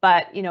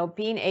 But, you know,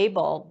 being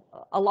able,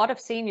 a lot of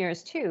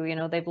seniors too, you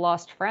know, they've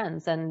lost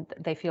friends and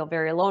they feel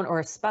very alone, or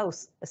a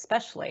spouse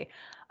especially.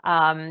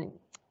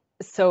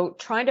 So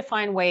trying to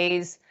find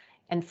ways,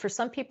 and for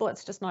some people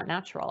it's just not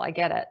natural. I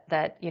get it,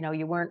 that, you know,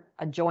 you weren't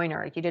a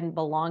joiner, you didn't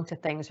belong to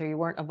things, or you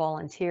weren't a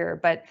volunteer,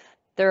 but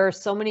there are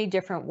so many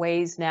different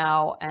ways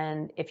now.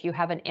 And if you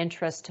have an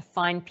interest, to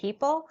find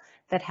people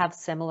that have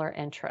similar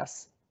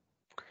interests.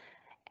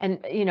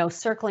 And, you know,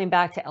 circling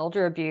back to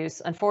elder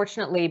abuse,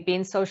 unfortunately,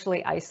 being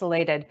socially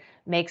isolated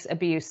makes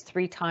abuse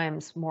 3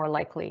 times more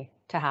likely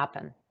to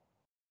happen.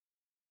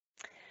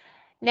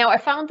 Now, I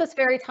found this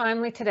very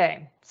timely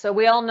today. So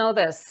we all know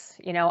this,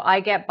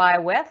 I get by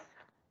with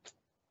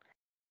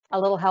a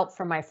little help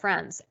from my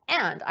friends.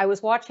 And I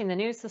was watching the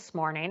news this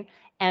morning,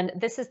 and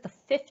this is the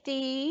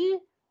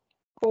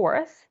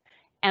 54th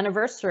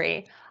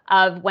anniversary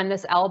of when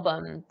this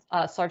album,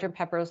 Sgt.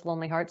 Pepper's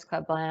Lonely Hearts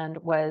Club Band,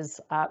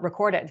 was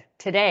recorded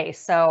today.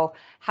 So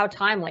how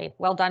timely.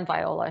 Well done,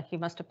 Viola. You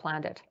must have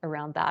planned it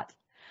around that.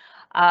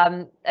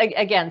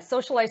 Again,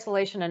 social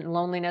isolation and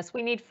loneliness.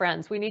 We need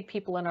friends. We need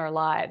people in our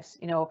lives.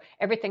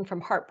 Everything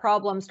from heart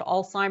problems to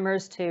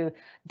Alzheimer's to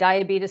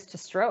diabetes to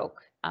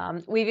stroke.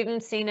 We've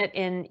even seen it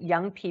in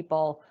young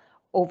people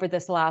over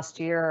this last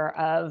year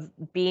of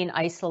being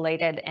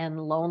isolated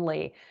and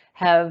lonely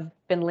have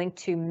been linked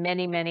to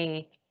many,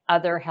 many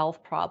other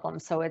health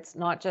problems. So it's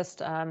not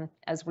just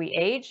as we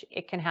age,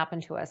 it can happen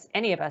to us,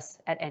 any of us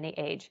at any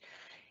age.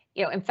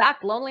 In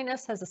fact,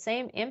 loneliness has the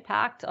same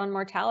impact on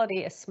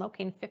mortality as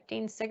smoking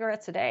 15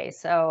 cigarettes a day.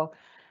 So,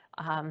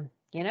 and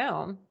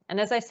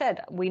as I said,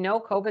 we know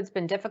COVID's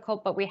been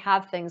difficult, but we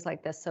have things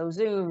like this. So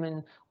Zoom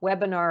and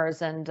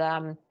webinars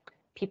and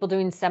people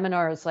doing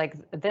seminars like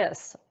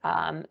this,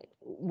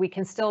 we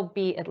can still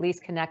be at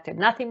least connected.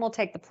 Nothing will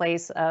take the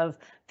place of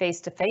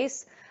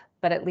face-to-face,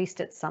 but at least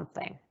it's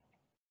something.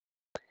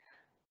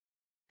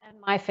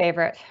 And my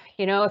favorite,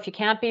 if you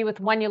can't be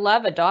with one you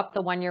love, adopt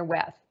the one you're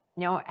with.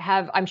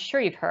 I'm sure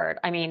you've heard.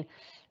 I mean,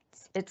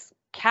 it's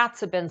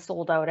cats have been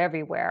sold out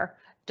everywhere.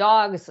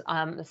 Dogs,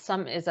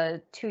 some is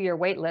a 2-year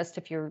wait list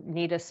if you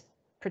need a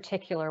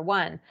particular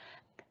one.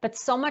 But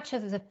so much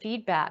of the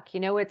feedback,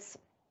 it's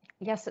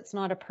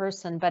not a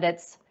person, but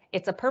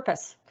it's a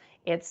purpose.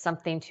 It's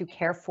something to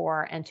care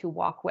for and to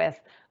walk with,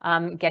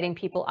 getting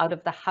people out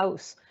of the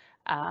house,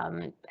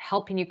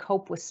 helping you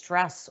cope with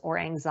stress or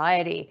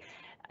anxiety.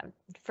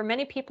 For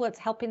many people, it's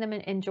helping them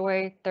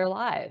enjoy their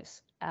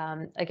lives.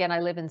 Again, I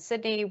live in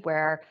Sydney,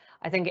 where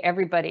I think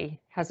everybody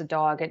has a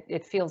dog.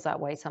 It feels that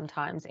way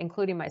sometimes,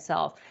 including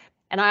myself.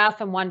 And I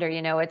often wonder,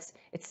 it's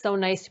so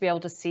nice to be able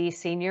to see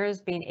seniors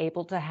being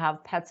able to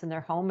have pets in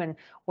their home. And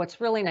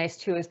what's really nice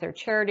too is there are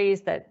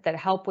charities that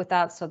help with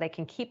that, so they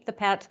can keep the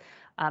pet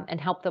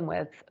and help them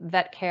with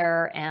vet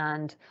care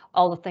and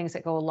all the things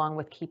that go along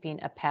with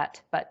keeping a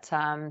pet. But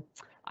I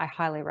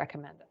highly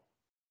recommend it.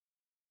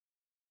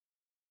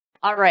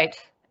 All right.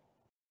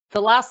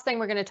 The last thing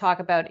we're going to talk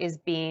about is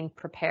being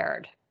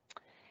prepared.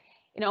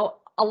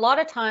 A lot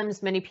of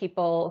times, many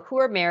people who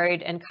are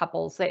married and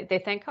couples,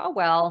 they think, oh,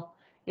 well,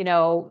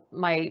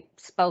 my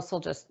spouse will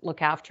just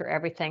look after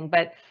everything.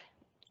 But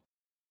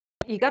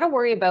you got to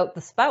worry about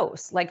the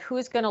spouse. Like,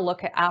 who's going to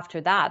look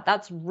after that?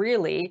 That's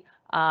really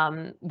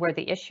where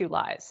the issue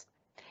lies.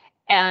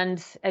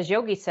 And as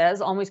Yogi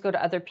says, always go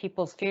to other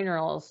people's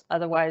funerals,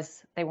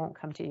 otherwise they won't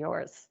come to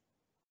yours.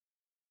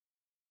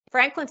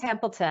 Franklin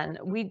Templeton,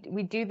 we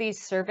do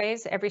these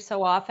surveys every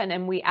so often,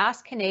 and we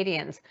ask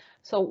Canadians,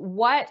 so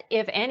what,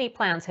 if any,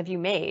 plans have you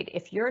made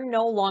if you're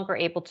no longer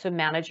able to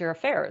manage your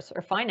affairs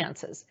or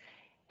finances?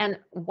 And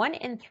 1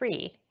 in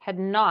 3 have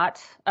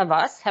not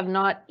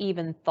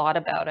even thought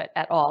about it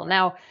at all.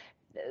 Now,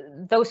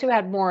 those who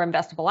had more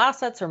investable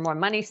assets or more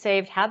money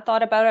saved had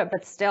thought about it,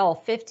 but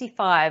still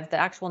the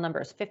actual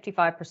number is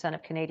 55%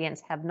 of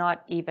Canadians have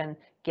not even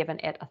given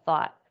it a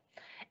thought.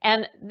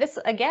 And this,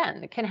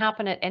 again, can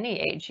happen at any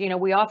age.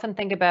 We often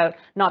think about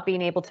not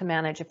being able to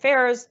manage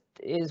affairs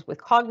is with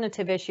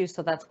cognitive issues,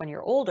 so that's when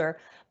you're older.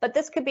 But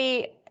this could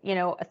be,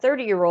 a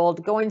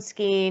 30-year-old going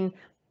skiing,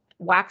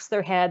 whacks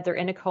their head, they're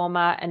in a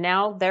coma, and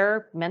now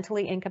they're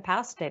mentally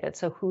incapacitated.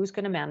 So who's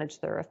going to manage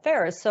their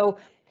affairs? So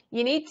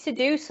you need to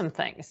do some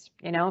things,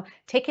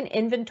 take an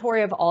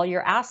inventory of all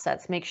your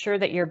assets, make sure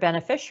that your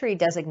beneficiary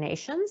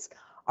designations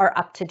are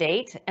up to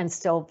date and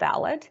still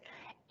valid,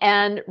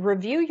 and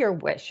review your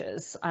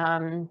wishes,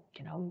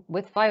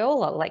 with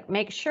Viola. Like,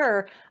 make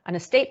sure an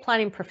estate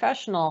planning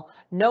professional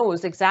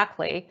knows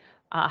exactly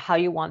how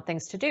you want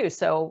things to do.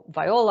 So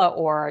Viola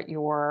or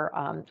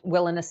your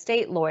will and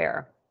estate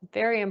lawyer,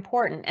 very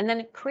important. And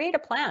then create a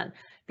plan,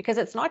 because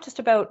it's not just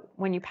about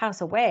when you pass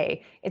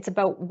away, it's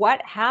about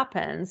what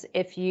happens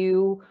if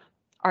you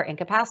are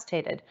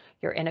incapacitated,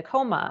 you're in a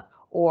coma,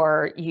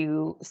 or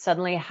you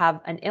suddenly have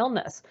an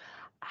illness.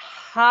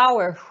 How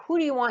or who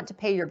do you want to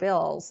pay your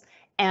bills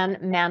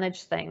and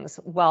manage things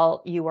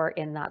while you are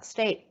in that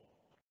state?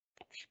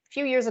 A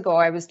few years ago,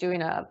 I was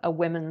doing a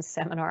women's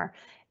seminar,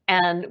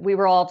 and we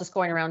were all just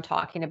going around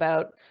talking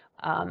about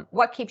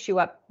what keeps you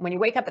up when you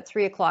wake up at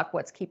 3 o'clock,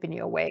 what's keeping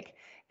you awake.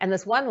 And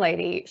this one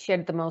lady, she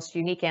had the most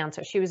unique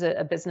answer. She was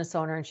a business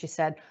owner, and she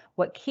said,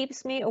 what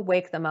keeps me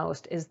awake the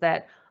most is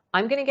that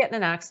I'm going to get in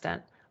an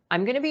accident.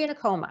 I'm going to be in a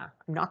coma.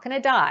 I'm not going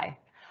to die.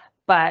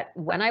 But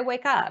when I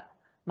wake up,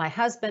 my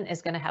husband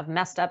is going to have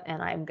messed up and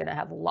I'm going to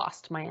have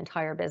lost my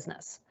entire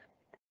business.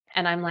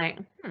 And I'm like,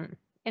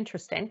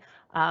 interesting.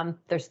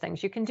 There's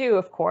things you can do,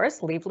 of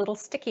course, leave little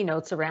sticky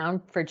notes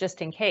around for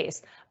just in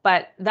case.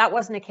 But that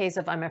wasn't a case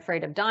of I'm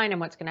afraid of dying and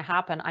what's going to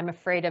happen. I'm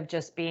afraid of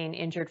just being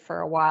injured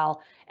for a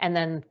while and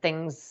then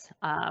things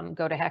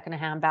go to heck in a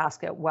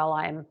handbasket while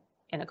I'm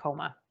in a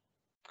coma.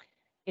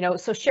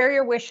 So share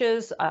your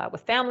wishes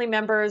with family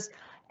members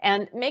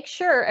and make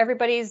sure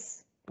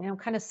everybody's,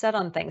 kind of set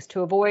on things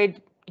to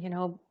avoid,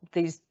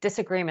 these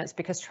disagreements,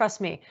 because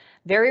trust me,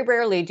 very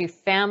rarely do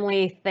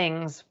family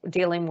things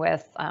dealing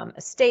with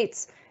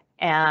estates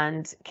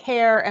and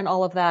care and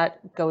all of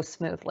that go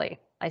smoothly.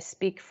 I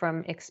speak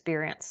from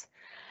experience.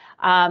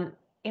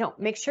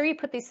 Make sure you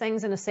put these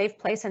things in a safe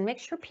place and make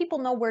sure people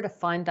know where to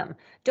find them.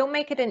 Don't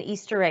make it an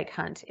Easter egg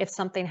hunt if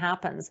something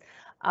happens.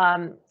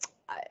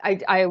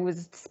 I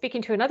was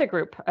speaking to another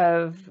group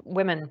of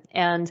women,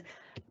 and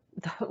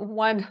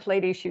one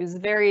lady, she was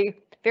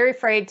very, very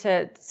afraid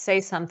to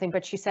say something,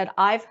 but she said,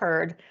 I've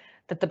heard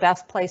that the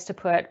best place to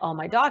put all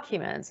my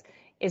documents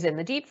is in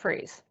the deep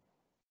freeze.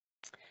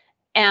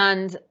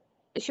 And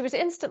she was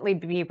instantly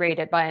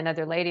berated by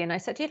another lady. And I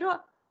said,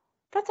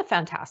 that's a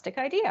fantastic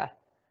idea.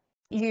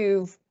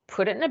 You've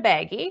put it in a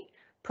baggie,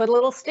 put a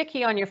little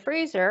sticky on your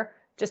freezer,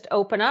 just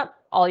open up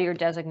all your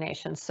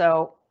designations.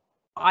 So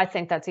I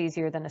think that's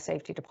easier than a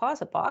safety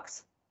deposit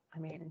box. I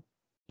mean,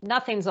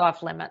 nothing's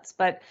off limits,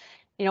 but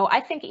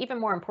I think even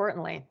more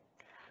importantly,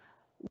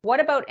 what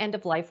about end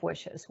of life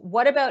wishes?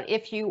 What about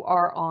if you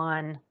are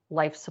on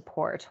life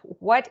support?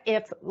 What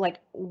if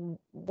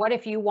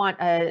you want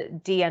a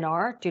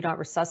DNR, do not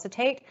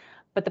resuscitate,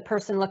 but the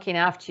person looking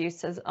after you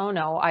says, oh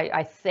no,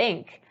 I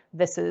think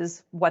this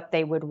is what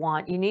they would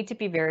want. You need to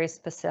be very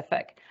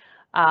specific.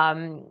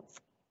 And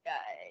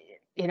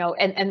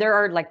there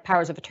are like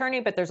powers of attorney,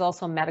 but there's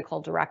also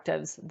medical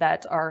directives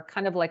that are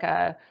kind of like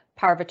a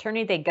power of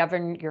attorney. They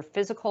govern your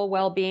physical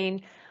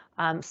well-being.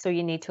 So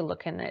you need to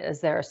look in it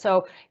as there.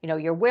 So,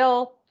 your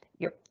will,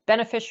 your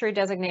beneficiary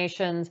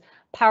designations,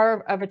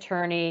 power of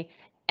attorney,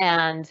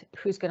 and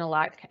who's going to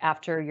look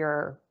after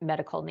your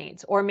medical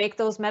needs or make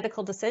those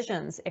medical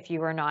decisions if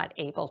you are not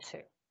able to.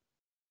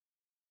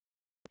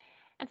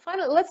 And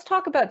finally, let's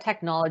talk about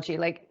technology.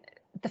 Like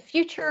the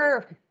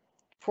future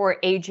for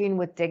aging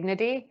with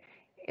dignity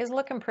is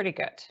looking pretty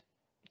good.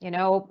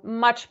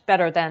 Much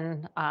better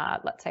than,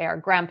 let's say, our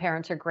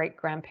grandparents or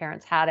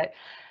great-grandparents had it.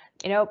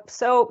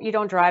 So you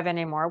don't drive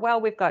anymore.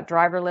 Well, we've got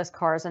driverless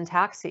cars and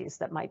taxis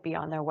that might be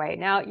on their way.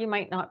 Now, you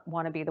might not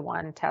want to be the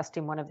one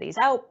testing one of these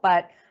out,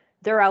 but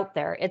they're out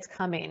there. It's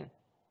coming.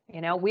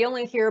 We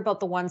only hear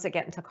about the ones that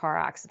get into car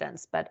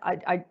accidents, but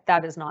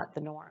that is not the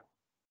norm.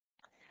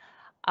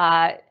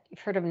 You've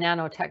heard of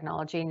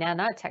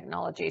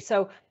nanotechnology.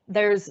 So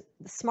there's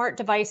smart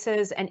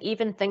devices and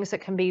even things that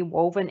can be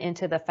woven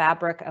into the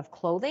fabric of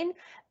clothing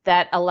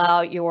that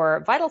allow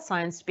your vital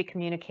signs to be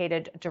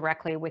communicated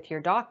directly with your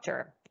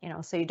doctor,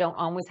 so you don't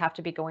always have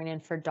to be going in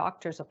for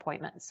doctor's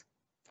appointments.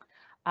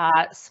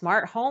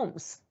 Smart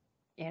homes,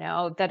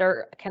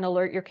 that can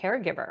alert your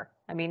caregiver.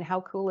 I mean,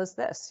 how cool is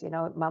this?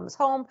 Mom's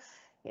home,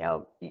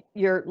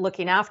 you're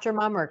looking after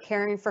mom or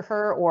caring for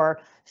her,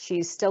 or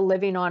she's still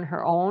living on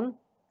her own.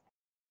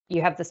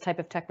 You have this type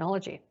of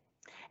technology.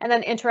 And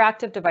then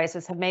interactive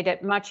devices have made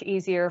it much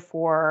easier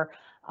for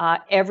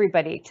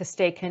everybody to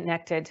stay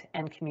connected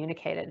and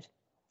communicated.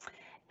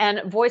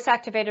 And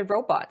voice-activated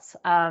robots.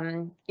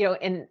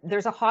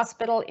 There's a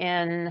hospital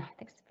in, I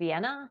think it's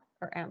Vienna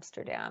or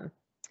Amsterdam.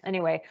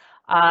 Anyway,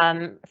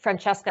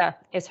 Francesca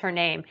is her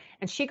name.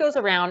 And she goes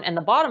around and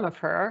the bottom of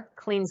her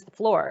cleans the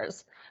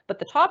floors. But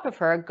the top of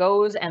her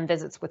goes and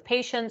visits with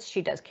patients.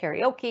 She does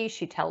karaoke.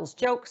 She tells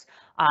jokes,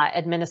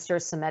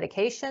 administers some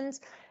medications.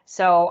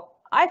 So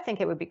I think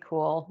it would be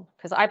cool,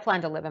 because I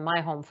plan to live in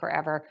my home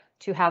forever,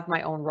 to have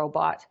my own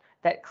robot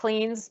that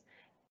cleans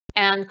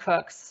and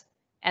cooks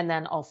and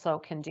then also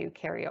can do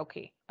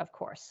karaoke, of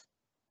course.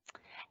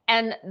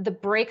 And the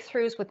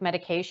breakthroughs with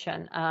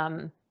medication,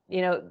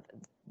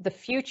 the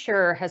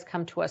future has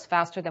come to us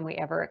faster than we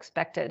ever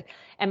expected.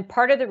 And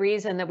part of the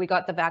reason that we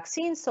got the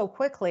vaccine so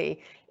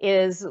quickly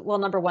is, well,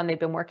 number one, they've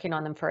been working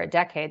on them for a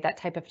decade, that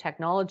type of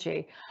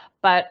technology,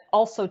 but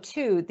also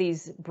two,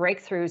 these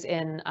breakthroughs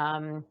in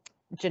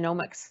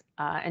genomics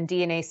and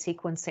DNA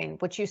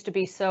sequencing, which used to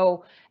be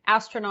so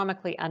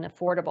astronomically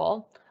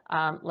unaffordable.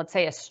 Let's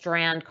say a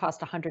strand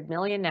cost 100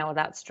 million. Now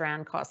that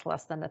strand costs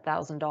less than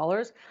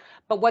 $1,000.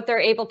 But what they're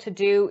able to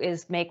do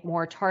is make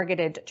more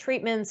targeted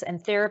treatments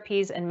and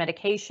therapies and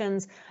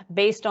medications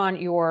based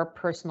on your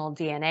personal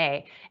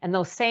DNA. And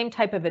those same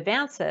type of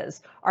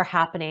advances are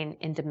happening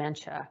in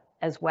dementia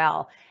as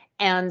well.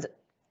 And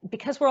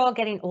because we're all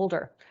getting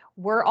older,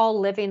 we're all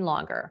living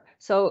longer.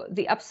 So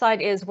the upside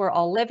is we're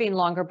all living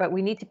longer, but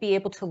we need to be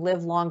able to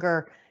live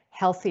longer,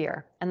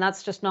 healthier. And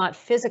that's just not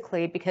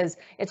physically, because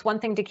it's one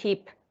thing to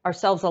keep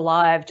ourselves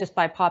alive just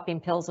by popping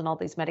pills and all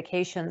these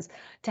medications.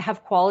 To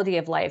have quality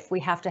of life,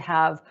 we have to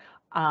have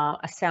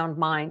a sound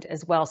mind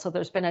as well. So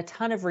there's been a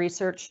ton of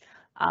research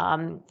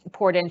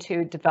poured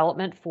into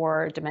development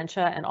for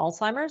dementia and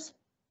Alzheimer's.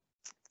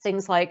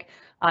 Things like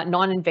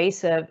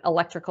non-invasive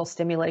electrical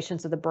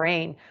stimulations of the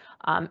brain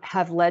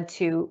have led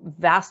to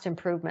vast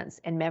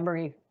improvements in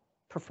memory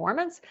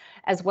performance,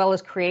 as well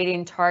as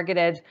creating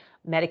targeted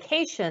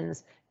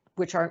medications,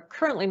 which are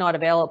currently not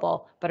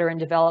available, but are in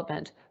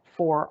development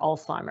for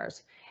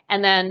Alzheimer's.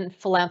 And then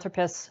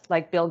philanthropists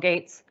like Bill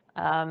Gates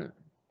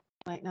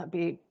might not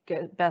be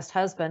best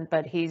husband,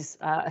 but he's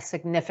a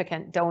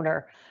significant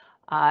donor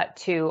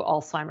to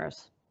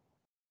Alzheimer's.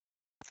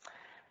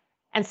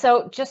 And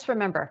so just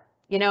remember,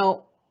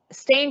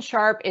 staying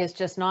sharp is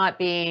just not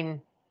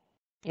being,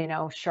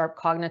 sharp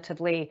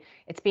cognitively.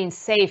 It's being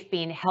safe,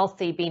 being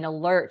healthy, being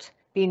alert,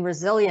 being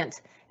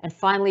resilient, and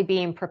finally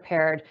being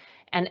prepared.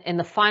 And in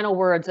the final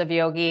words of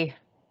Yogi,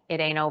 it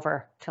ain't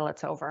over till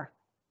it's over.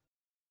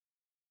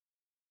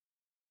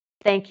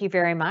 Thank you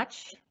very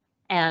much.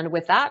 And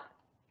with that,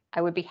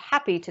 I would be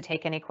happy to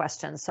take any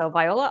questions. So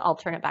Viola, I'll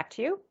turn it back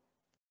to you.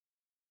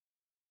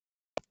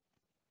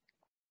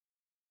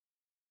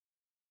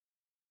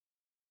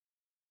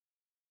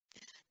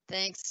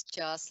 Thanks,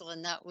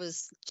 Jocelyn. That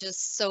was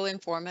just so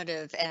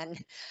informative,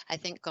 and I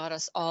think got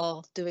us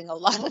all doing a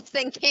lot of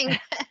thinking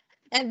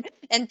and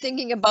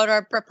thinking about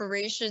our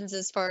preparations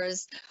as far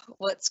as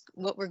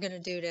what we're going to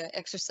do to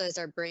exercise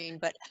our brain.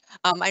 But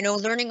I know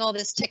learning all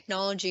this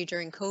technology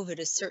during COVID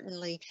has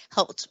certainly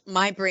helped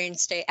my brain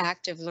stay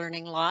active,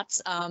 learning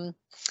lots.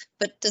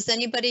 But does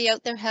anybody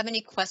out there have any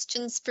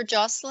questions for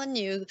Jocelyn?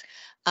 You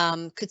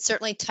could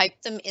certainly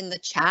type them in the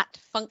chat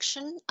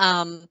function.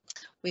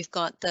 We've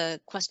got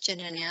the question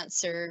and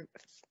answer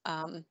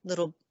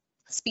little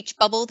speech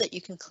bubble that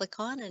you can click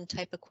on and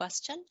type a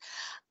question.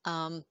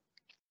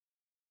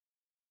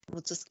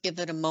 We'll just give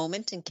it a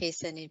moment in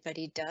case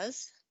anybody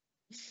does.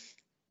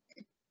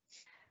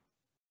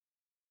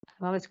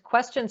 Well, it's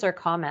questions or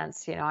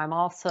comments. I'm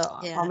also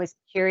always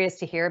curious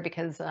to hear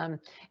because,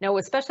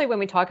 especially when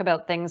we talk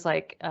about things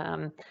like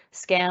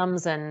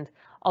scams and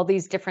all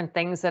these different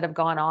things that have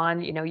gone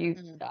on,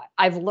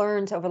 I've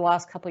learned over the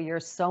last couple of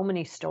years so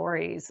many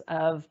stories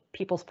of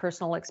people's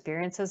personal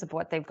experiences of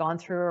what they've gone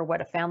through or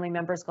what a family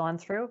member's gone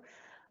through.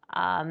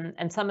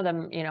 And some of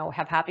them,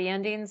 have happy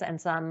endings and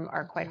some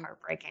are quite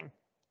heartbreaking.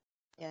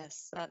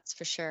 Yes, that's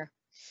for sure.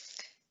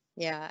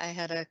 Yeah, I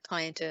had a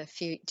client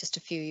just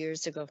a few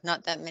years ago,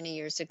 not that many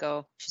years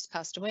ago. She's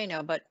passed away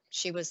now, but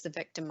she was the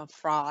victim of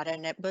fraud,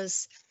 and it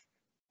was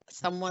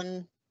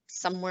someone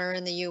somewhere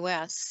in the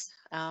US,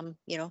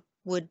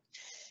 would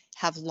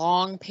have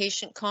long,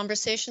 patient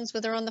conversations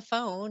with her on the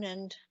phone,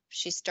 and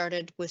she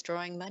started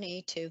withdrawing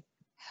money to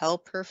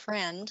help her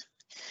friend.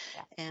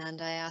 Yeah.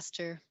 And I asked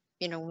her,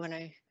 when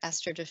I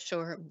asked her to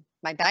show her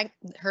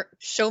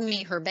show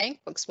me her bank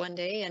books one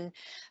day, and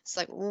it's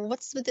like, well,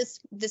 what's with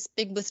this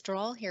big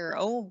withdrawal here?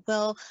 Oh,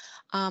 well,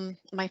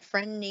 my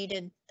friend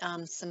needed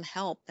some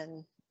help,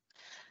 and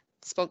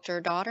spoke to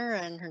her daughter,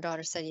 and her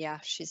daughter said, yeah,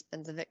 she's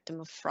been the victim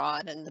of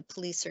fraud, and the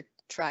police are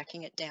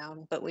tracking it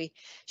down. But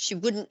she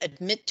wouldn't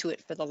admit to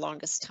it for the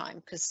longest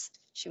time because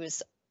she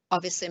was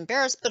obviously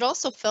embarrassed, but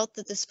also felt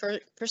that this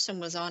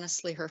person was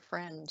honestly her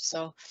friend.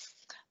 So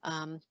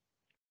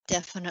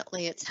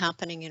definitely it's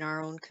happening in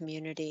our own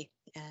community,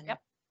 and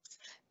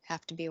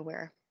have to be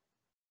aware.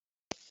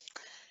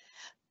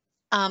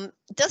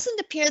 Doesn't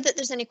appear that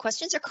there's any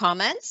questions or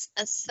comments,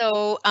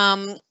 so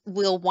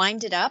we'll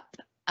wind it up.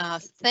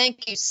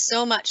 Thank you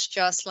so much,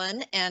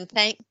 Jocelyn, and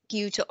thank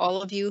you to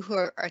all of you who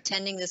are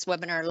attending this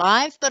webinar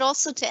live, but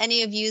also to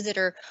any of you that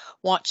are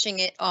watching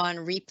it on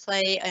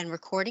replay and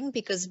recording,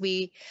 because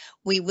we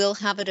will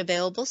have it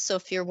available. So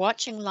if you're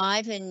watching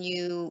live and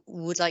you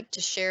would like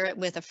to share it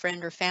with a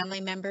friend or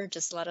family member,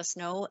 just let us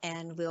know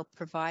and we'll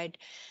provide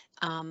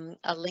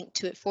a link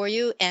to it for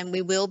you. And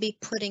we will be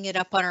putting it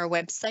up on our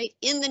website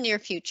in the near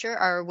future.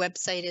 Our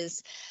website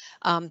is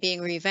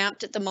being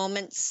revamped at the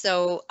moment,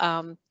 so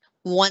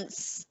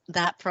once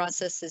that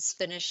process is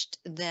finished,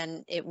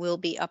 then it will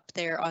be up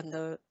there on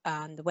the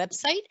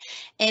website.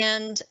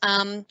 And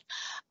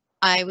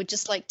I would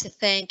just like to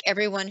thank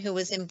everyone who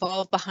was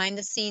involved behind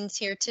the scenes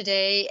here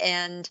today.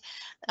 And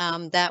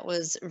that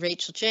was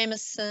Rachel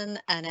Jameson,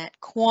 Annette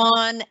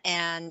Kwan,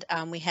 and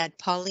we had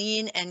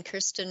Pauline and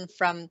Kirsten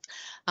from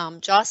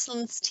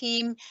Jocelyn's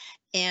team.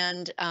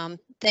 And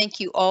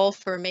thank you all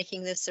for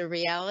making this a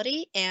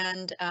reality.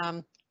 And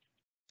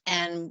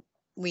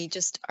we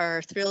just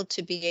are thrilled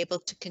to be able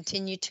to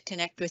continue to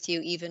connect with you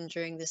even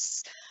during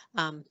this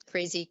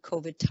crazy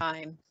COVID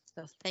time.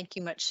 So thank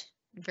you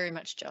very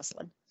much,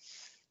 Jocelyn.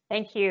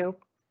 Thank you.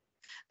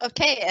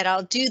 Okay, and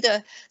I'll do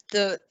the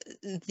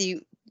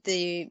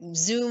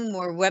Zoom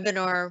or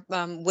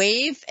webinar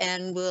wave,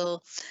 and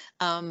we'll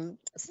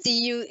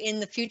see you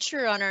in the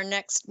future on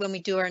when we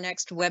do our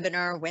next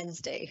webinar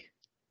Wednesday.